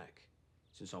my back,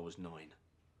 since I was 9.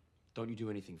 Don't you do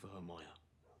anything for her, Maya.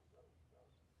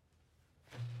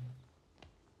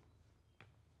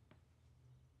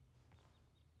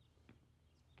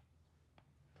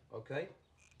 Okay?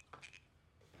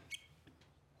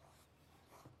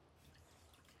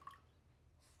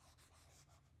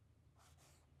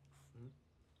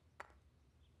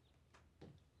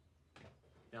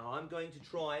 Now, I'm going to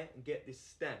try and get this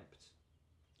stamped.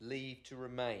 Leave to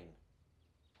remain.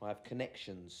 I have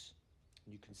connections.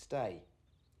 You can stay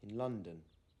in London.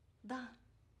 Да.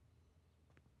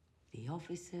 The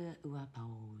officer who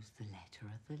upholds the letter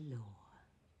of the law.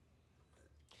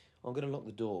 I'm going to lock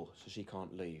the door so she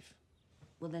can't leave.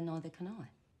 Well, then neither can I.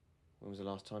 When was the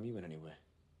last time you went anywhere?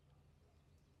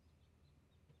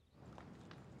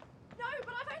 No,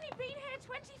 but I've only been here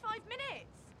 25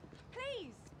 minutes.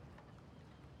 Please.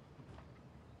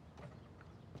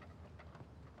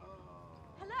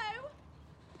 Hello?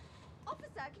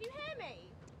 Officer, can you hear me?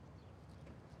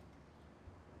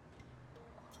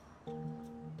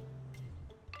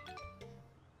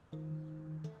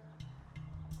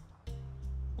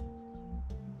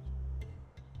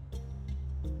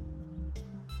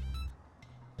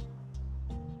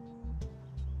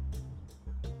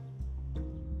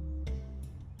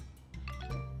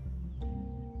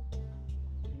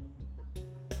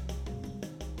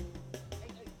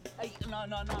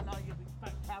 you big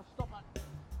fat cow. Stop it.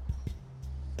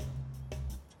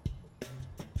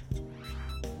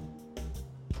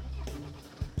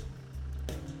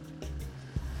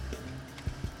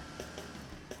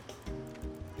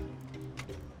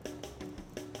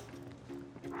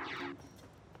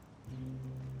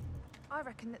 I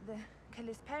reckon that the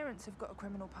killer's parents have got a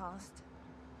criminal past.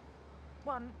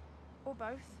 One, or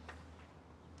both.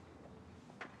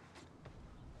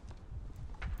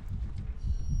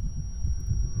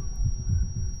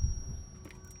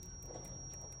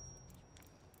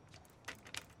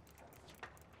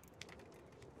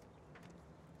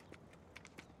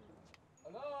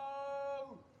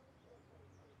 Hello?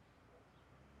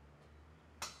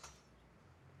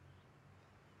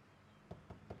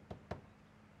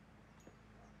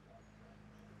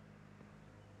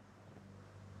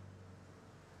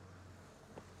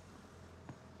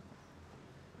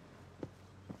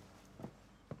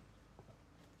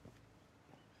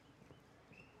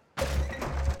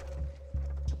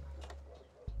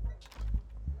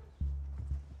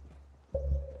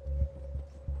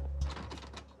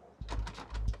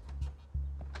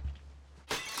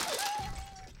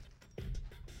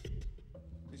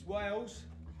 Miss Wales?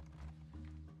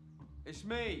 It's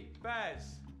me,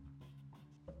 Baz.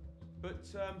 But,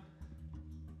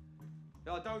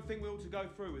 I don't think we ought to go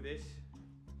through with this.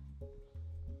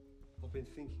 I've been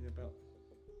thinking about...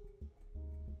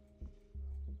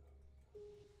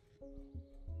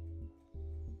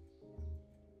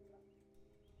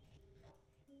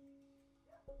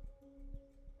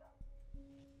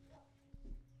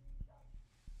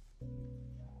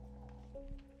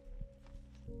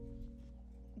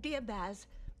 Dear Baz,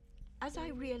 as I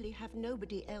really have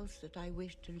nobody else that I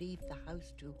wish to leave the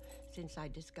house to since I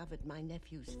discovered my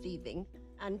nephew's thieving,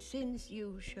 and since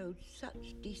you showed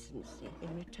such decency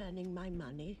in returning my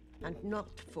money and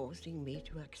not forcing me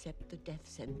to accept the death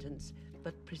sentence,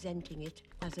 but presenting it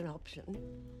as an option,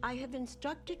 I have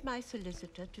instructed my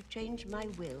solicitor to change my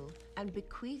will and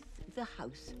bequeath the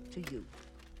house to you.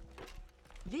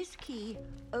 This key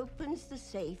opens the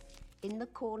safe in the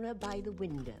corner by the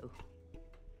window.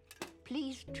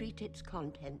 Please treat its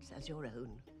contents as your own.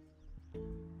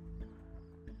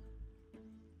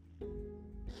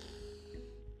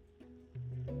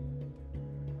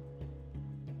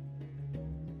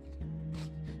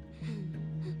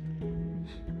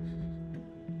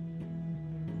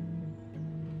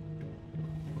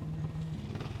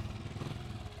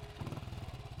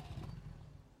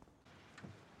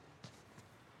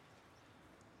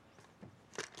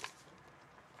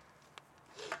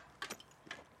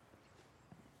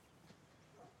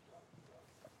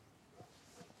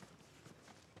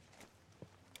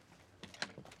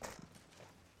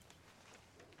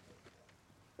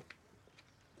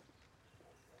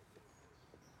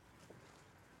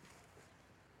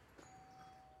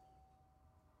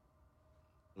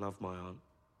 Love my aunt.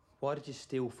 Why did you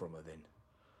steal from her then?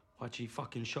 Why'd she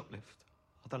fucking shoplift?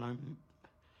 I don't know.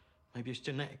 Maybe it's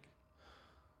genetic.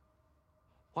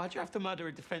 Why'd you have to murder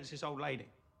a defenceless old lady?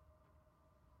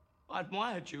 I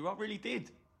admired you, I really did.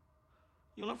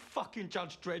 You're not fucking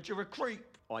Judge Dredd, you're a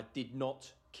creep. I did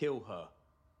not kill her.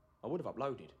 I would have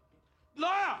uploaded.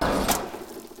 Liar!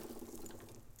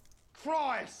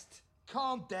 Christ!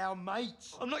 Calm down,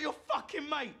 mate. I'm not your fucking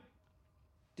mate.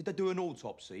 Did they do an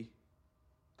autopsy?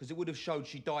 Because it would have showed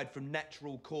she died from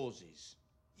natural causes.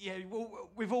 Yeah, well,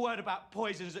 we've all heard about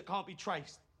poisons that can't be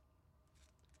traced.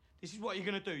 This is what you're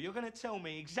gonna do. You're gonna tell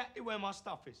me exactly where my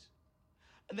stuff is.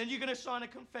 And then you're gonna sign a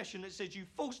confession that says you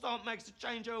forced Aunt Mags to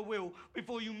change her will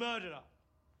before you murdered her.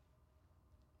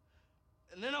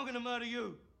 And then I'm gonna murder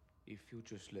you. If you'll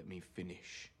just let me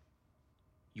finish,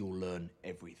 you'll learn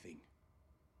everything.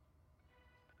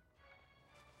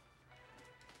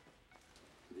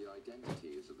 The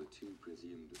identities of the two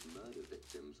presumed murder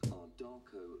victims are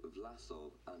Darko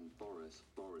Vlasov and Boris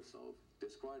Borisov,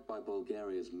 described by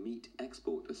Bulgaria's Meat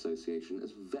Export Association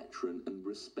as veteran and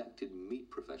respected meat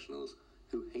professionals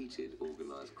who hated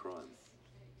organised crime.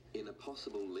 In a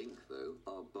possible link, though,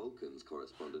 our Balkans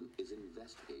correspondent is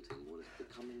investigating what is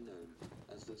becoming known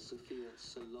as the Sofia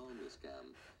Salami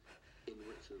scam, in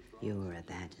which a You're a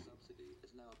bad one. subsidy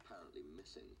is now apparently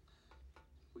missing.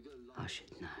 We go I live should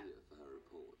to know. Sofia for her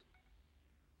report.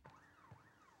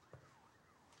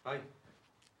 Hey,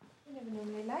 You're never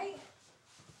normally late.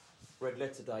 red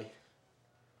letter day.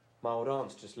 My old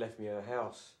aunt's just left me her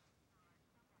house.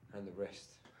 And the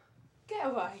rest. Get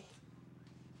away.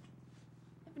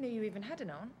 Never knew you even had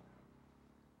an aunt.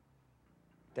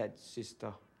 Dad's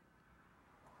sister.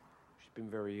 She's been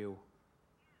very ill.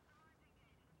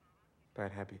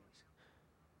 Bad habits.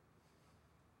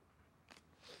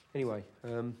 Anyway,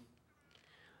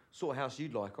 Sort of house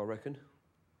you'd like, I reckon.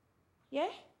 Yeah?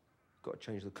 Got to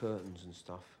change the curtains and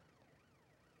stuff.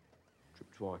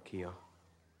 Trip to IKEA.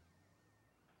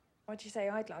 Why'd you say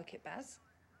I'd like it, Baz?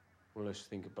 Well, let's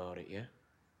think about it, yeah?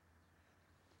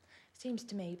 Seems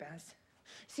to me, Baz.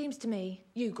 Seems to me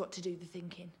you got to do the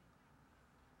thinking.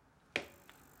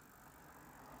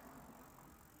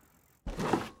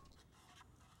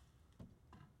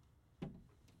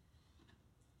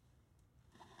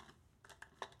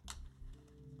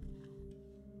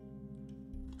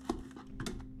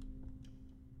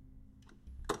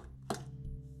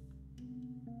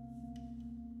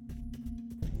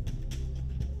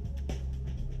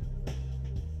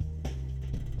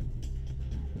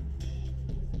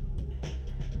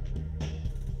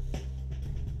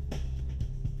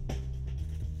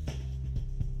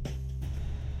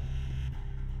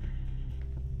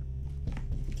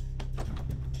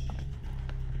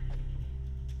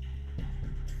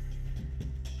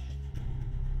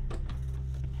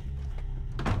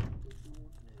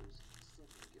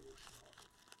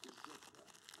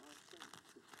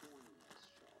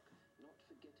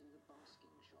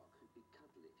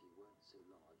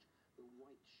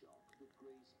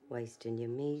 Wasting your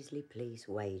measly police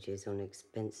wages on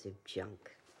expensive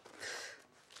junk.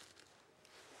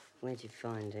 Where'd you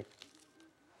find it?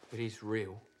 It is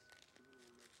real.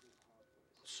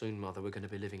 Soon, Mother, we're going to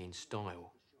be living in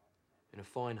style. In a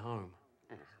fine home.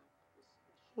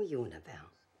 What are you on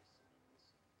about?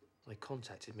 They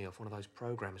contacted me off one of those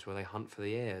programs where they hunt for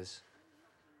the heirs.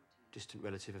 Distant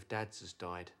relative of Dad's has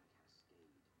died.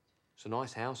 It's a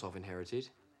nice house I've inherited.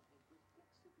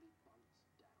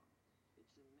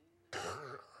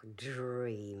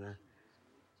 Dreamer.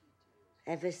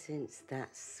 Ever since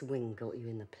that swing got you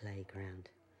in the playground.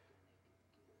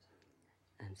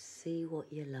 And see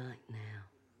what you like now.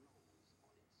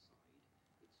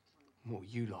 What were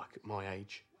you like at my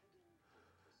age?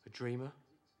 A dreamer?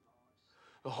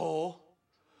 A whore?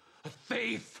 A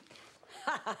thief?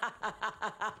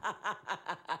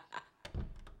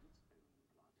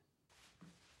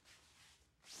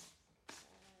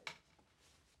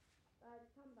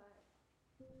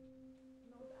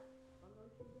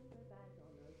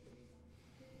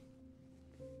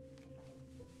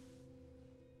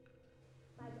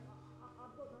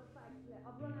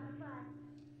 I've run out of facts.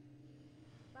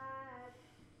 Baz.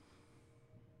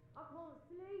 I can't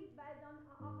sleep, Baz.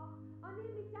 I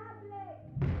need me tablet.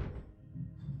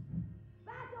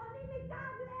 Baz, I need me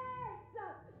tablet.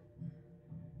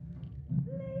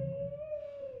 Please.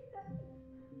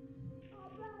 Oh,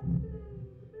 Baz,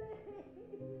 please.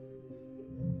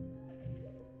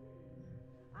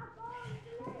 I can't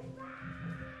sleep, Baz.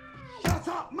 Shut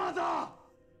up, Mother!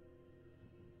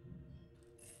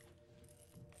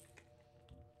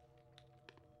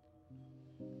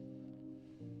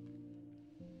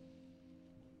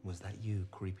 Was that you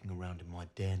creeping around in my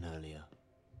den earlier?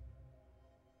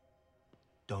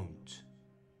 Don't.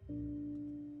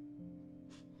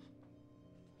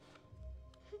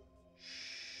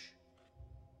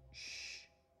 Shh.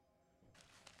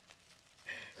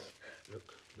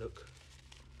 Look.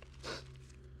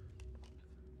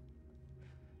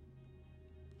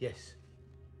 Yes.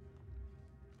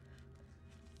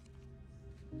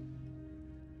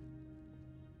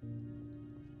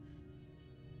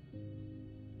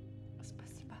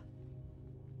 Спасибо.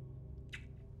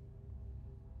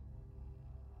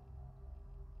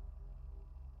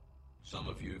 Some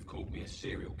of you have called me a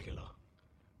serial killer.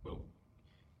 Well,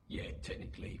 yeah,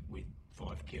 technically, with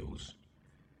 5 kills.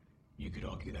 You could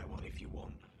argue that one if you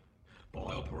want. But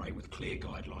I operate with clear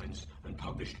guidelines and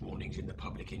published warnings in the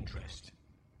public interest.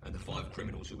 And the 5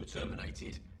 criminals who were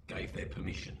terminated gave their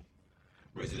permission.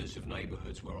 Residents of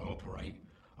neighbourhoods where I operate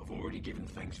have already given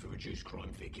thanks for reduced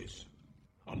crime figures.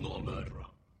 I'm not a murderer.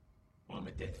 I'm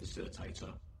a death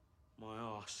facilitator. My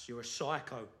arse, you're a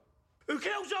psycho. Who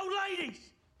kills old ladies?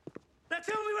 Now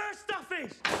tell me where her stuff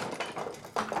is!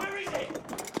 Where is it?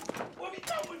 What have you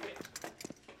done with it?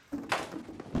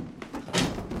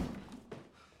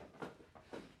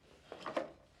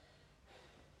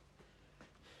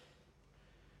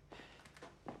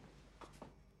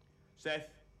 Seth.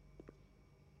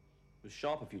 It was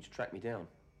sharp of you to track me down.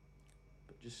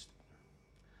 But just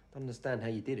don't understand how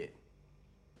you did it.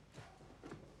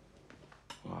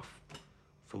 Well, I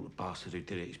thought the bastard who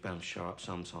did it is bound to show up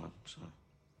sometime, so...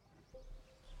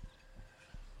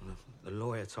 The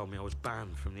lawyer told me I was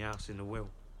banned from the house in the will.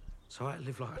 So I had to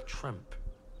live like a tramp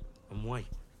and wait.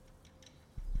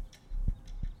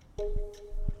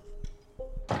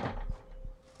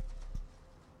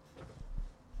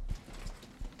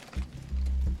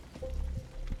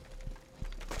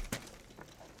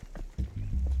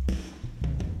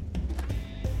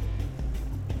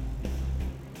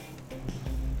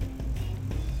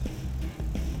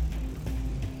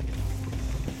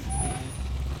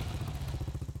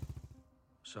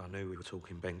 So I knew we were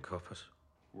talking bent coppers.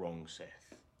 Wrong,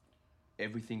 Seth.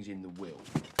 Everything's in the will.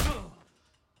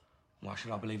 Why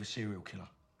should I believe a serial killer?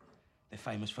 They're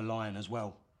famous for lying as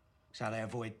well. It's how they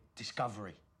avoid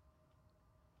discovery.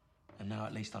 And now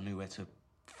at least I knew where to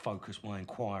focus my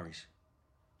inquiries.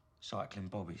 Cycling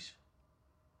bobbies.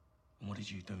 And what did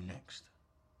you do next?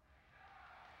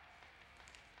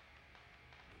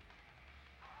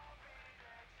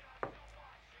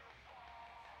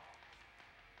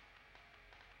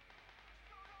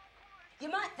 You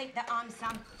might think that I'm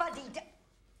some fuddy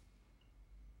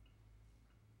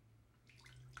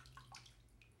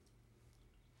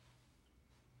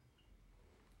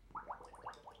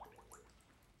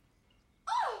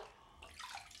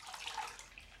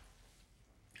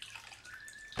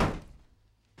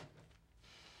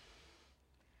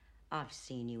I've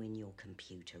seen you in your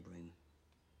computer room,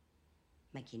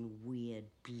 making weird,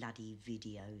 bloody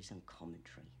videos and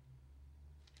commentary.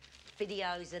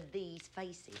 Videos of these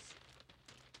faces.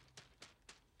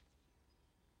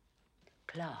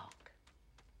 Clark,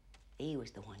 he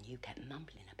was the one you kept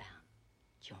mumbling about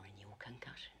during your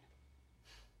concussion.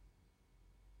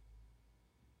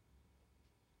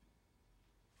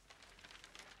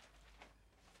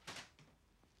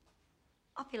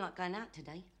 I feel like going out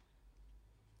today.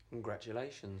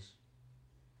 Congratulations.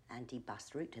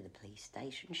 Anti-bus route to the police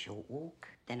station, short walk.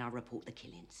 Then I report the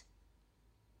killings.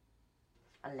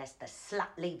 Unless the slut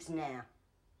leaves now.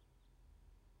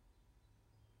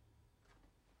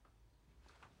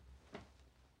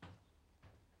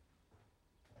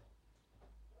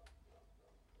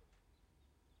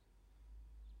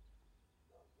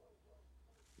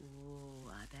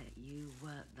 Oh, I bet you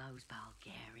work those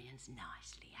Bulgarians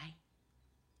nicely, eh?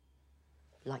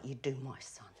 Like you do my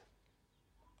son.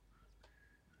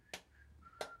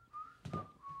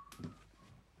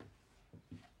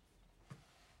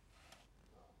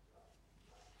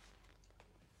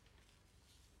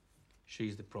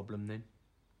 She's the problem, then?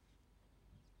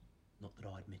 Not that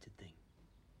I admit a thing.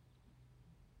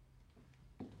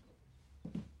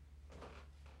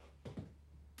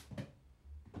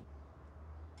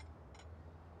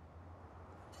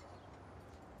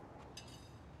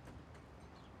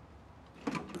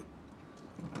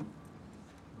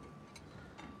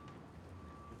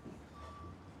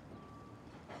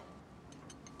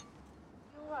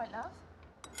 You all right, love?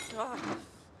 Oh.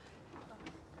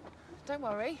 Don't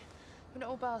worry. We're not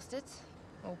all bastards.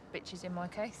 Or bitches, in my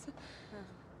case.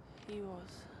 He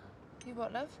was. You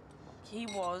what, love? He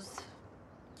was.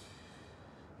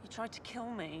 He tried to kill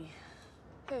me.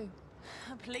 Who?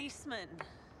 A policeman.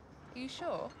 Are you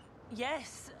sure?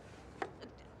 Yes.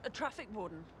 A traffic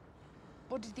warden.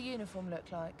 What did the uniform look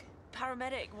like?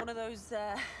 Paramedic, one of those,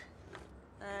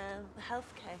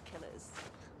 healthcare killers.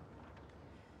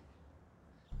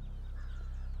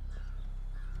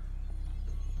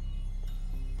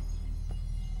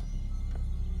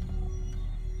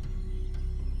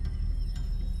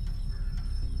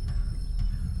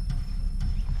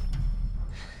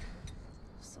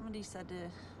 Somebody said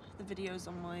the video's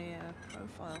on my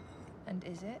profile. And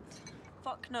is it?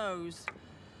 Fuck knows.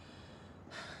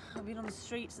 I've been on the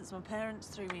street since my parents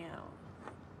threw me out.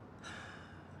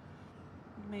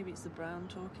 Maybe it's the Brown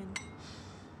talking.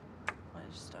 I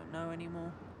just don't know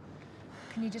anymore.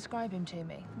 Can you describe him to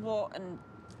me? What, and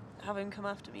have him come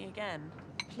after me again?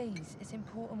 Please, it's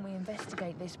important we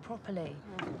investigate this properly.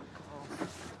 Oh, God.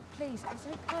 Please, it's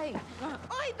okay.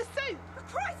 Oi, the suit! For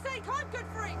Christ's sake, I'm good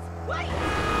for it! Wait!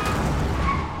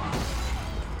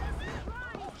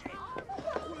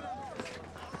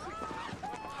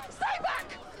 Stay back!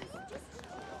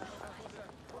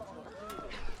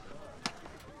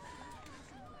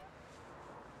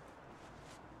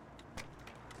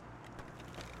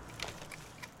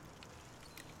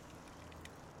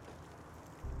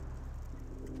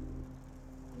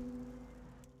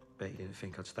 Bet you didn't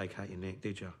think I'd stake out your neck,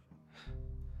 did you?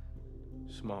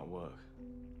 Smart work.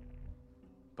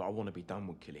 But I want to be done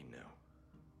with killing now.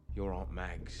 Your Aunt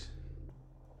Mags,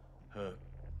 her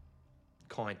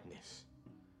kindness,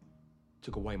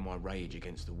 took away my rage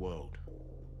against the world.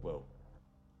 Well,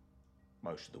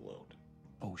 most of the world.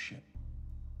 Bullshit.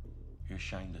 You're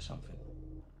ashamed of something.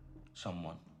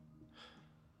 Someone.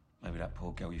 Maybe that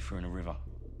poor girl you threw in a river.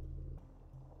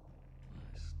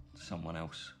 It's someone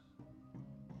else.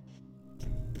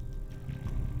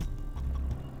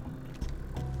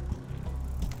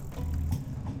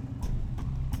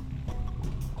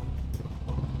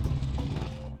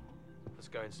 Let's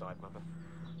go inside, Mother.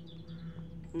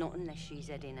 Not unless she's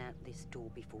heading out this door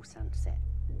before sunset.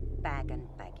 Bag and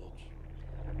baggage.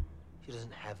 She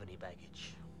doesn't have any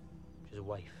baggage. She's a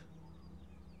waif.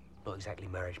 Not exactly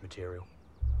marriage material.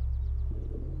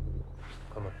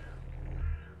 Come on.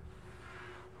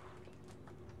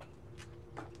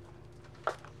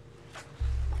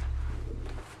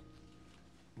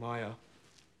 Maya.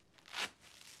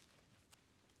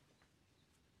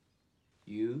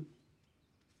 You?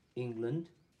 England?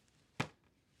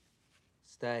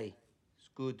 Stay. It's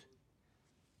good.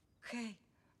 Okay.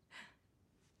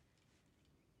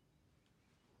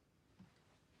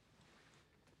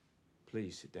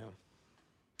 Please sit down.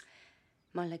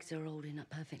 My legs are holding up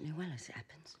perfectly well as it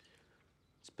happens.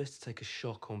 It's best to take a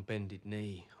shock on bended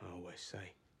knee, I always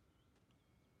say.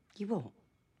 You what?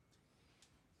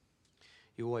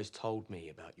 You always told me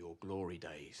about your glory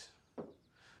days,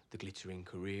 the glittering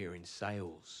career in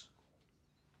sales,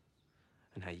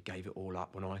 and how you gave it all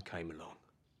up when I came along.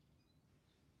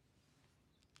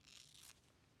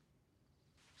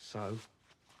 So,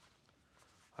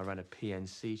 I ran a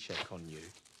PNC check on you.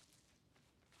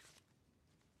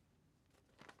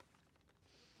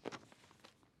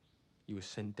 You were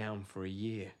sent down for a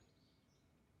year.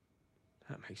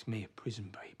 That makes me a prison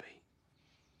baby.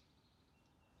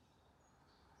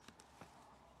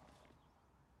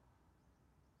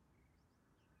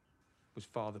 Was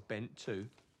Father bent too?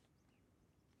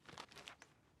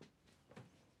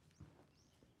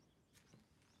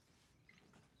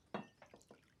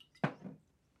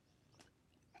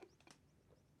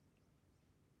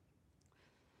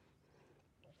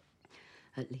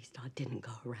 At least I didn't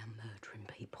go around murdering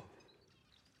people.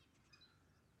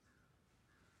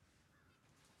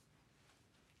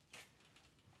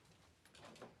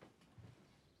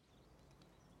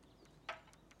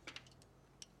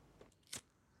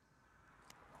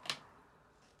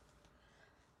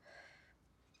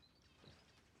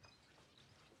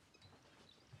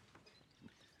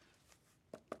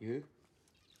 You?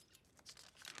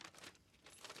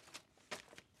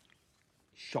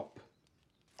 Shop.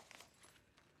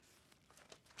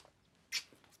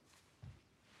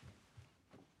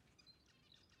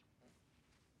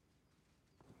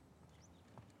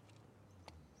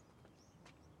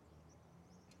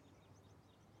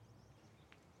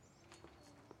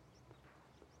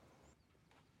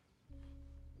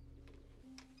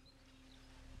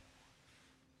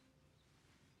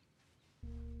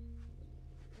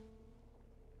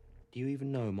 Do you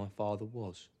even know who my father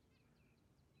was?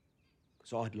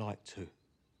 Because I'd like to.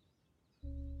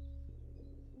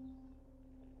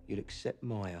 You'd accept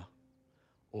Maya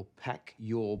or pack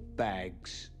your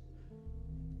bags.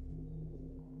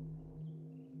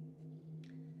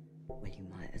 Well, you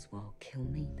might as well kill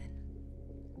me then.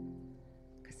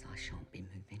 Because I shan't be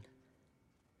moving.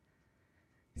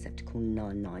 Except to call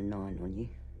 999 on you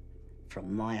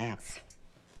from my house.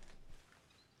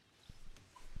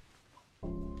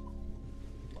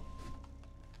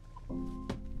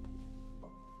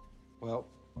 Well,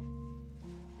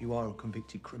 you are a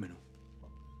convicted criminal.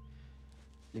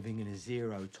 Living in a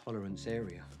zero-tolerance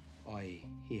area, i.e.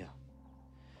 here.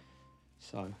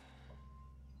 So,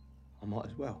 I might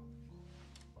as well.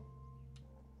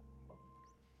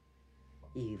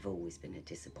 You've always been a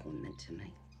disappointment to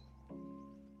me.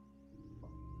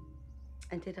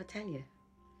 And did I tell you?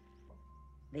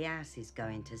 The house is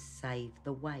going to save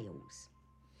the whales.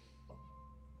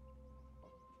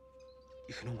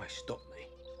 You can always stop me.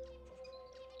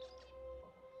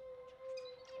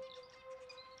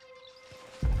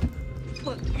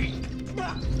 What?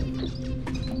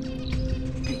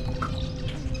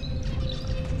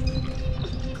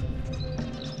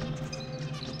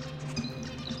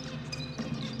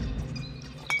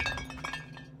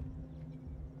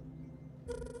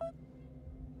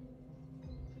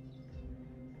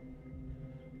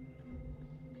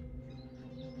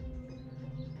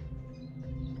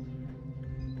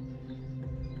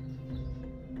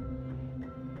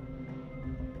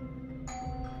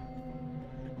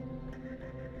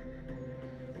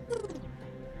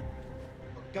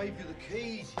 I gave you the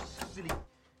keys, you silly... Can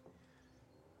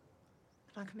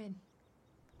I come in?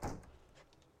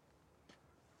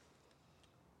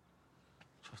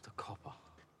 Just a copper.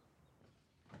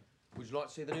 Would you like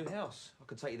to see the new house? I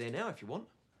can take you there now if you want.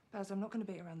 Baz, I'm not going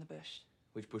to beat around the bush.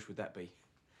 Which bush would that be?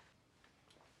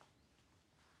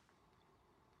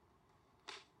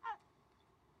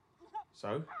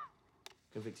 So?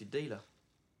 Convicted dealer.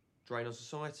 Drain on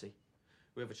society.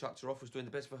 Whoever chucked her off was doing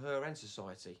the best for her and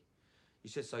society. You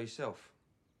said so yourself.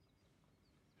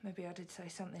 Maybe I did say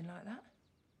something like that.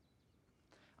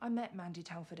 I met Mandy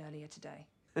Telford earlier today.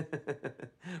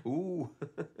 Ooh,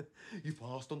 you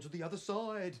passed on to the other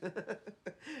side.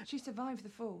 She survived the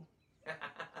fall.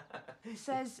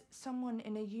 Says someone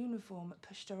in a uniform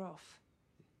pushed her off.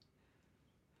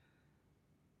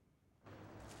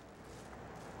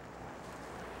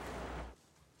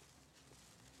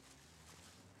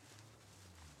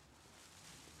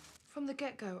 From the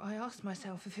get-go, I asked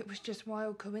myself if it was just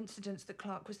wild coincidence that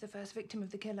Clark was the first victim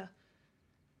of the killer.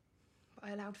 But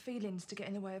I allowed feelings to get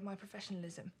in the way of my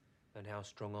professionalism. And how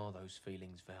strong are those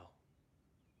feelings, Val?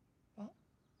 What?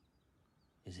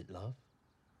 Is it love?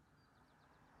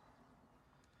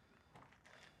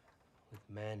 With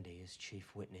Mandy as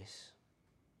chief witness,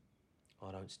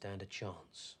 I don't stand a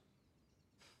chance.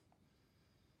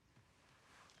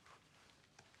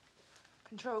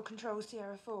 Control,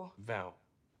 Sierra 4. Val,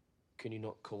 can you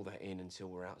not call that in until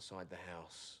we're outside the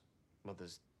house?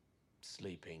 Mother's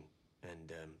sleeping, and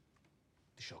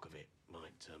the shock of it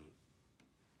might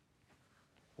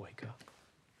wake up.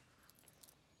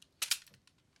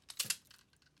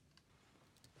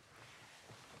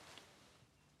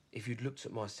 If you'd looked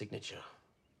at my signature,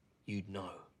 you'd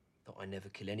know that I never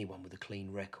kill anyone with a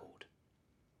clean record.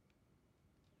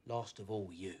 Last of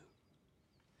all, you.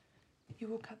 You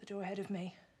walk out the door ahead of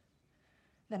me.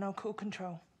 Then I'll call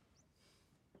control.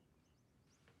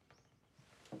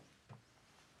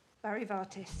 Barry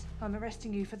Vartis, I'm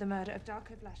arresting you for the murder of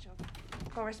Darko Vlasov,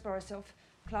 Boris Borisov,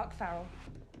 Clark Farrell.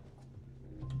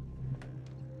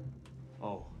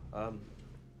 Oh,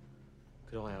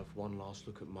 could I have one last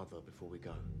look at Mother before we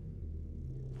go?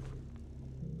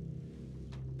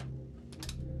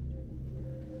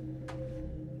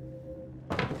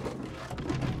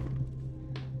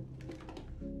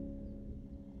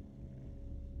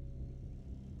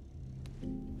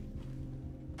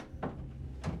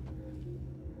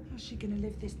 How's she gonna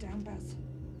live this down, Baz?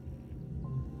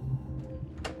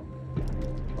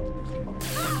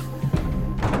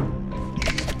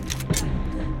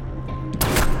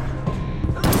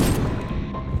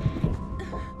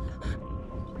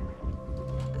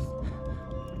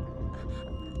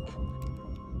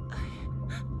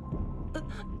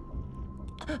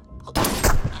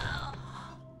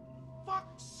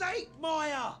 Fuck's sake,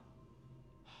 Maya!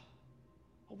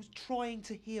 I was trying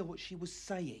to hear what she was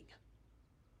saying.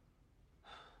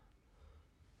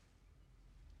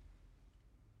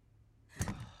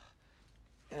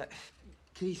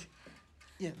 Keith.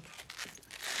 Yeah.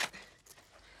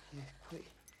 Yeah, quick.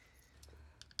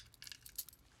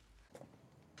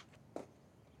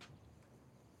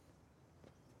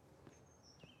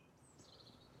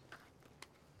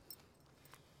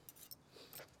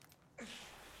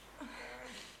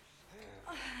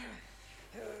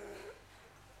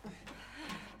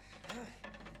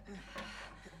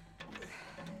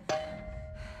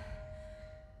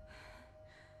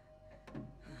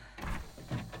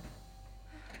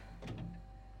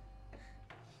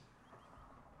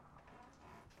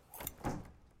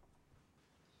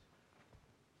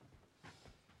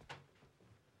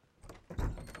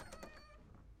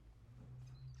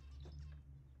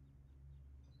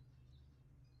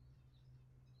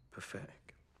 Pathetic.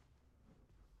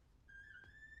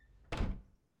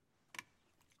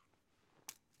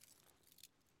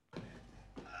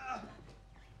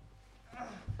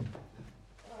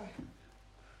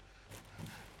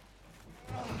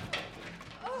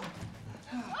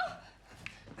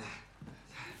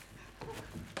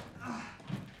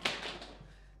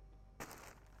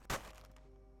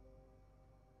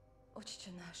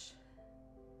 Отче наш,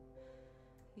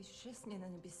 исчезни на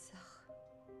небесах,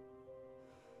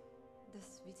 да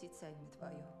светится имя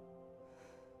Твое,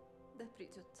 да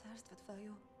придет царство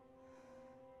Твое.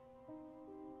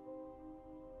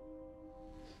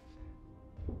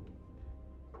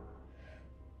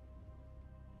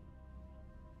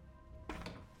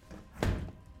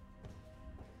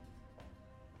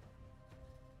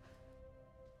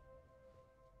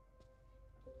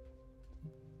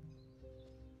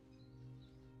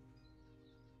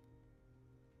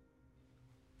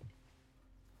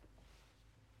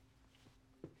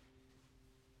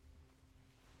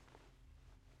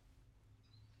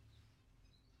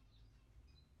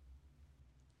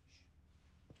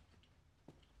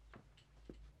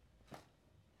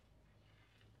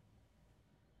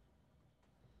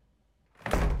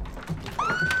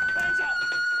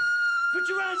 Put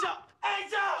your hands up!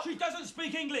 Hands up! She doesn't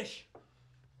speak English!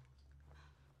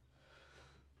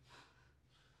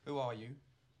 Who are you?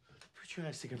 Put your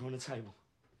hands together on the table.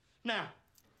 Now!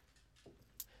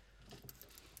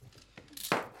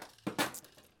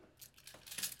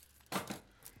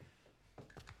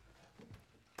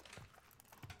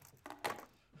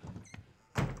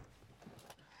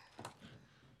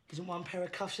 Isn't one pair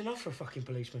of cuffs enough for a fucking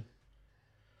policeman?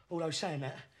 Although saying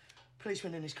that,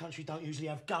 policemen in this country don't usually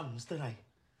have guns, do they?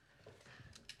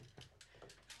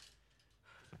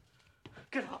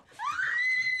 Get up!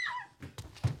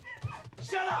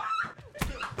 Shut up!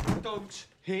 Don't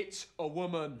hit a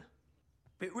woman.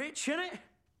 Bit rich, innit?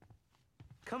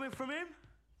 Coming from him?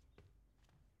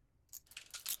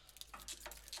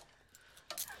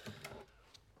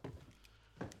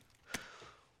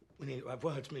 We need to have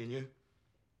words, me and you.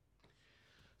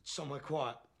 Somewhere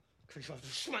quiet. Because I have to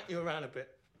smack you around a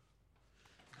bit.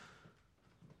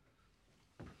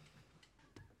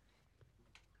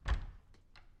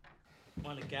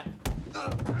 Mind the gap.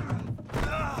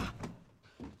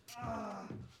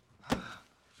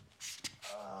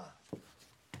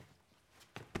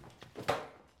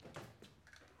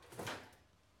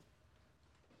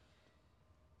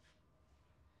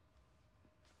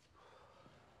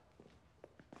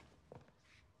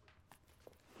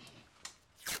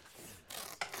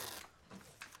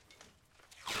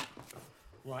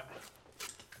 Right.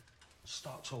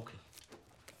 Start talking.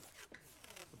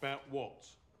 About what?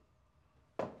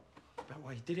 About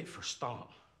why you did it for a start.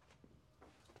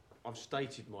 I've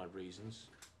stated my reasons.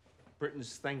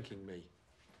 Britain's thanking me.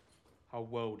 Whole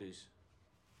world is.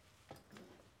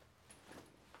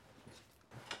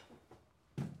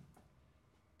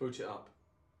 Boot it up.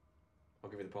 I'll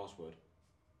give you the password.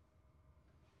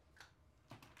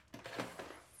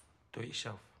 Do it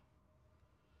yourself.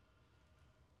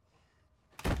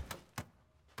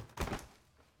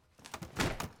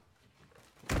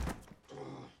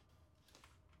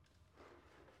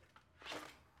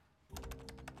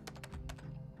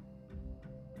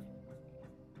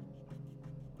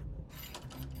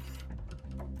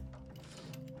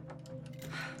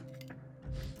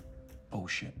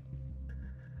 Bullshit.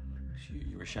 So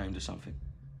you're ashamed of something?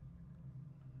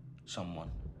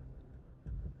 Someone.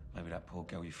 Maybe that poor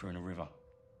girl you threw in a river.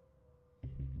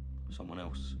 Someone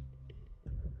else.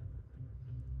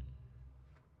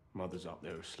 Mother's up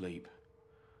there asleep.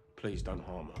 Please don't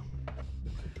harm her.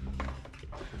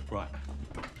 Right.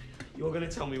 You're gonna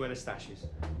tell me where the stash is.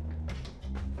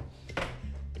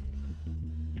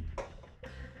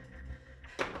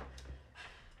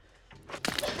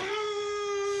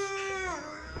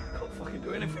 Can't fucking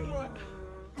do anything right.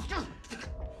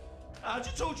 How'd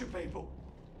you torture people?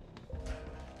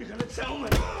 You're gonna tell me?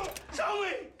 Tell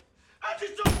me! How'd you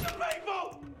torture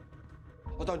people?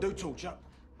 I don't do torture.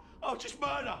 Oh, just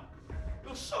murder.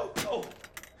 You're so cool.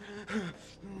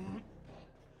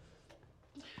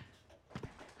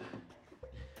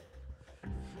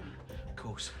 Of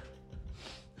course.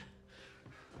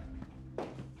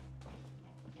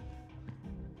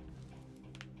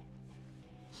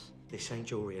 This ain't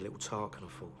jewelry a little tart can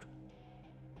afford.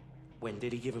 When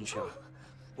did he give them to you?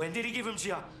 When did he give them to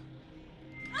you?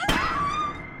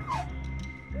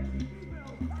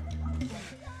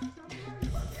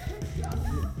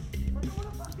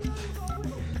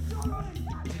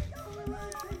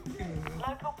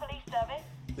 Local police service.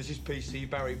 This is PC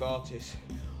Barry Bartis.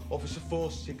 Officer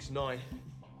 469.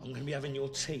 I'm gonna be having your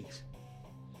teeth.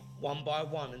 One by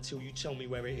one until you tell me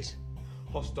where it is.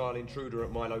 Hostile intruder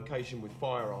at my location with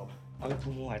firearm.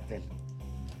 Open wide then.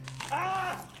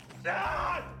 Ah!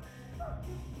 Ah!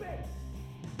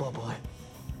 Bye-bye.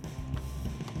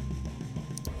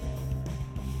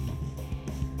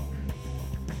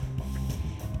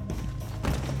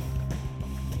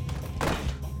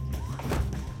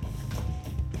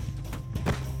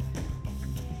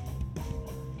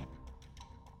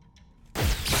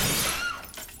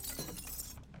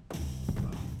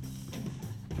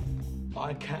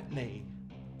 I cat knee,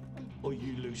 or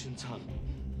you loosen tongue.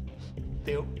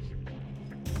 Deal?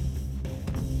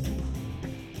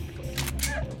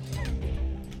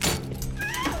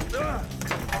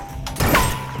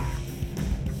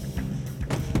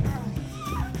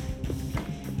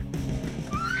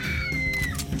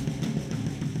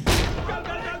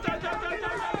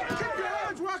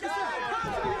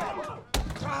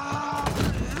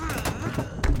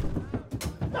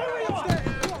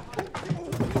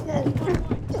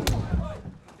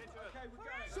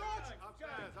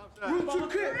 Can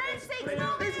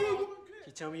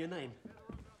you tell me your name?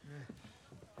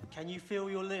 Can you feel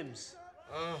your limbs?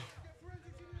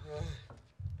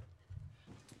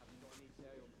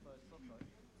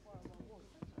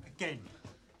 Again,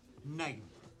 name.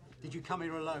 Did you come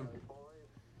here alone?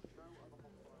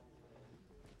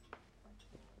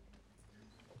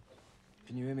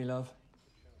 Can you hear me, love?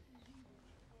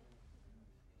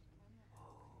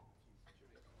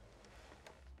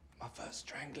 My first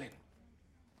strangling.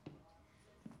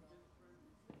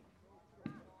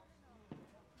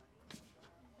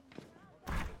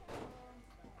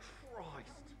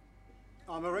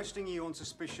 I'm arresting you on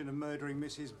suspicion of murdering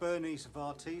Mrs. Bernice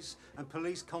Vartes and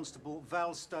Police Constable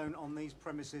Val Stone on these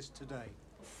premises today.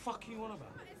 What the fuck are you on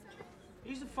about?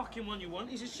 He's the fucking one you want.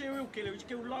 He's a serial killer. He's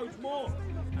killed loads more.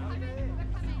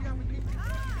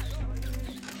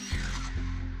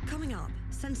 Coming up,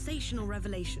 sensational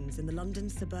revelations in the London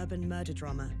suburban murder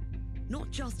drama. Not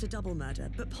just a double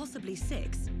murder, but possibly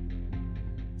 6.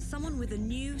 someone with a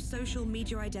new social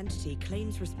media identity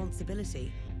claims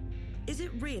responsibility. Is it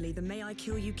really the May I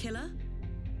Kill You killer?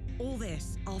 All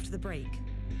this after the break.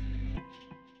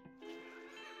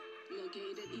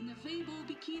 Located in the fabled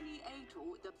Bikini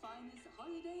Atoll, the finest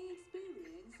holiday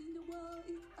experience in the world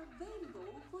is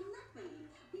available for nothing.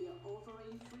 We are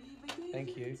offering free vacation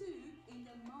Thank you. too in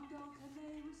the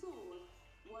Mondo-Canay Resort,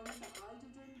 one of the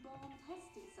hydrogen bomb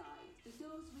testing sites. The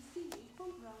dose received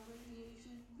from ground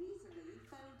radiation recently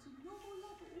fell to normal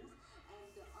levels, and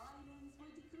the islands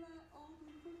were declared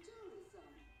open for tourism.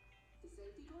 The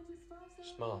safety-conscious five-star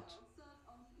Smart. hotel serves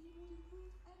only imported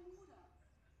food and water.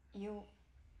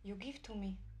 You give to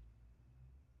me.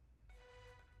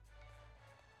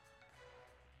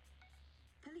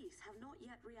 Police have not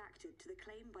yet reacted to the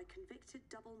claim by convicted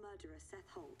double murderer Seth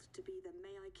Holt to be the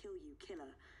May I Kill You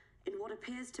killer, in what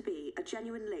appears to be a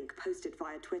genuine link posted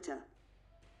via Twitter.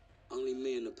 Only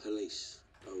me and the police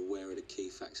are aware of the key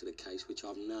facts of the case, which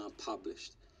I've now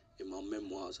published in my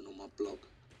memoirs and on my blog.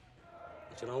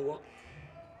 But you know what?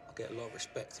 I get a lot of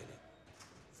respect in it,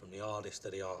 from the hardest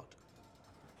of the hard.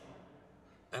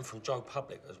 And from Joe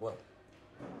Public as well.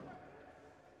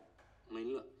 I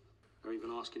mean, look, they're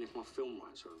even asking if my film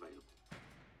rights are available.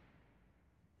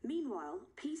 Meanwhile,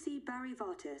 PC Barry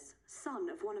Vartis, son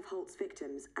of one of Holt's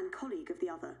victims and colleague of the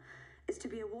other, is to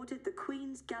be awarded the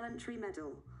Queen's Gallantry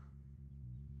Medal.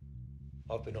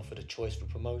 I've been offered a choice for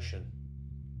promotion.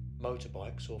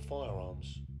 Motorbikes or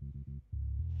firearms.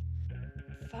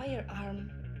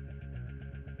 Firearm?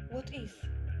 What is?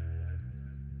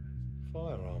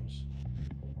 Firearms.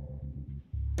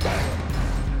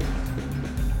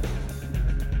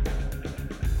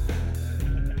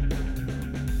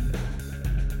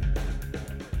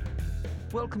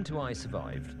 Welcome to I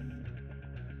Survived.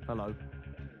 Hello.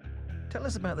 Tell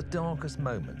us about the darkest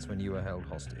moments when you were held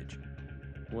hostage.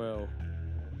 Well,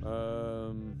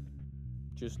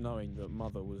 just knowing that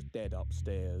Mother was dead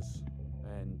upstairs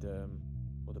and,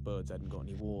 well, the birds hadn't got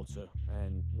any water,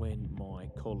 and when my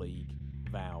colleague,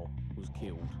 Val, was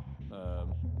killed,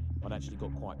 I'd actually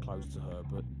got quite close to her,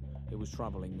 but it was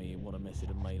troubling me what a mess it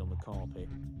had made on the carpet.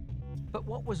 But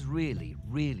what was really,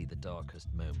 really the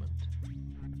darkest moment?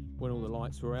 When all the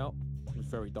lights were out, it was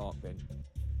very dark then.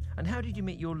 And how did you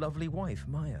meet your lovely wife,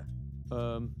 Maya?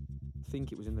 I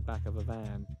think it was in the back of a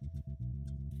van.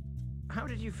 How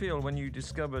did you feel when you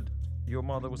discovered your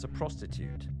mother was a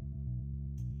prostitute?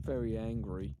 Very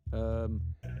angry. I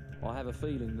have a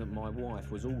feeling that my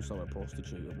wife was also a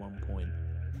prostitute at one point.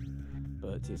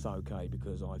 But it's okay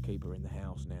because I keep her in the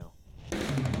house now.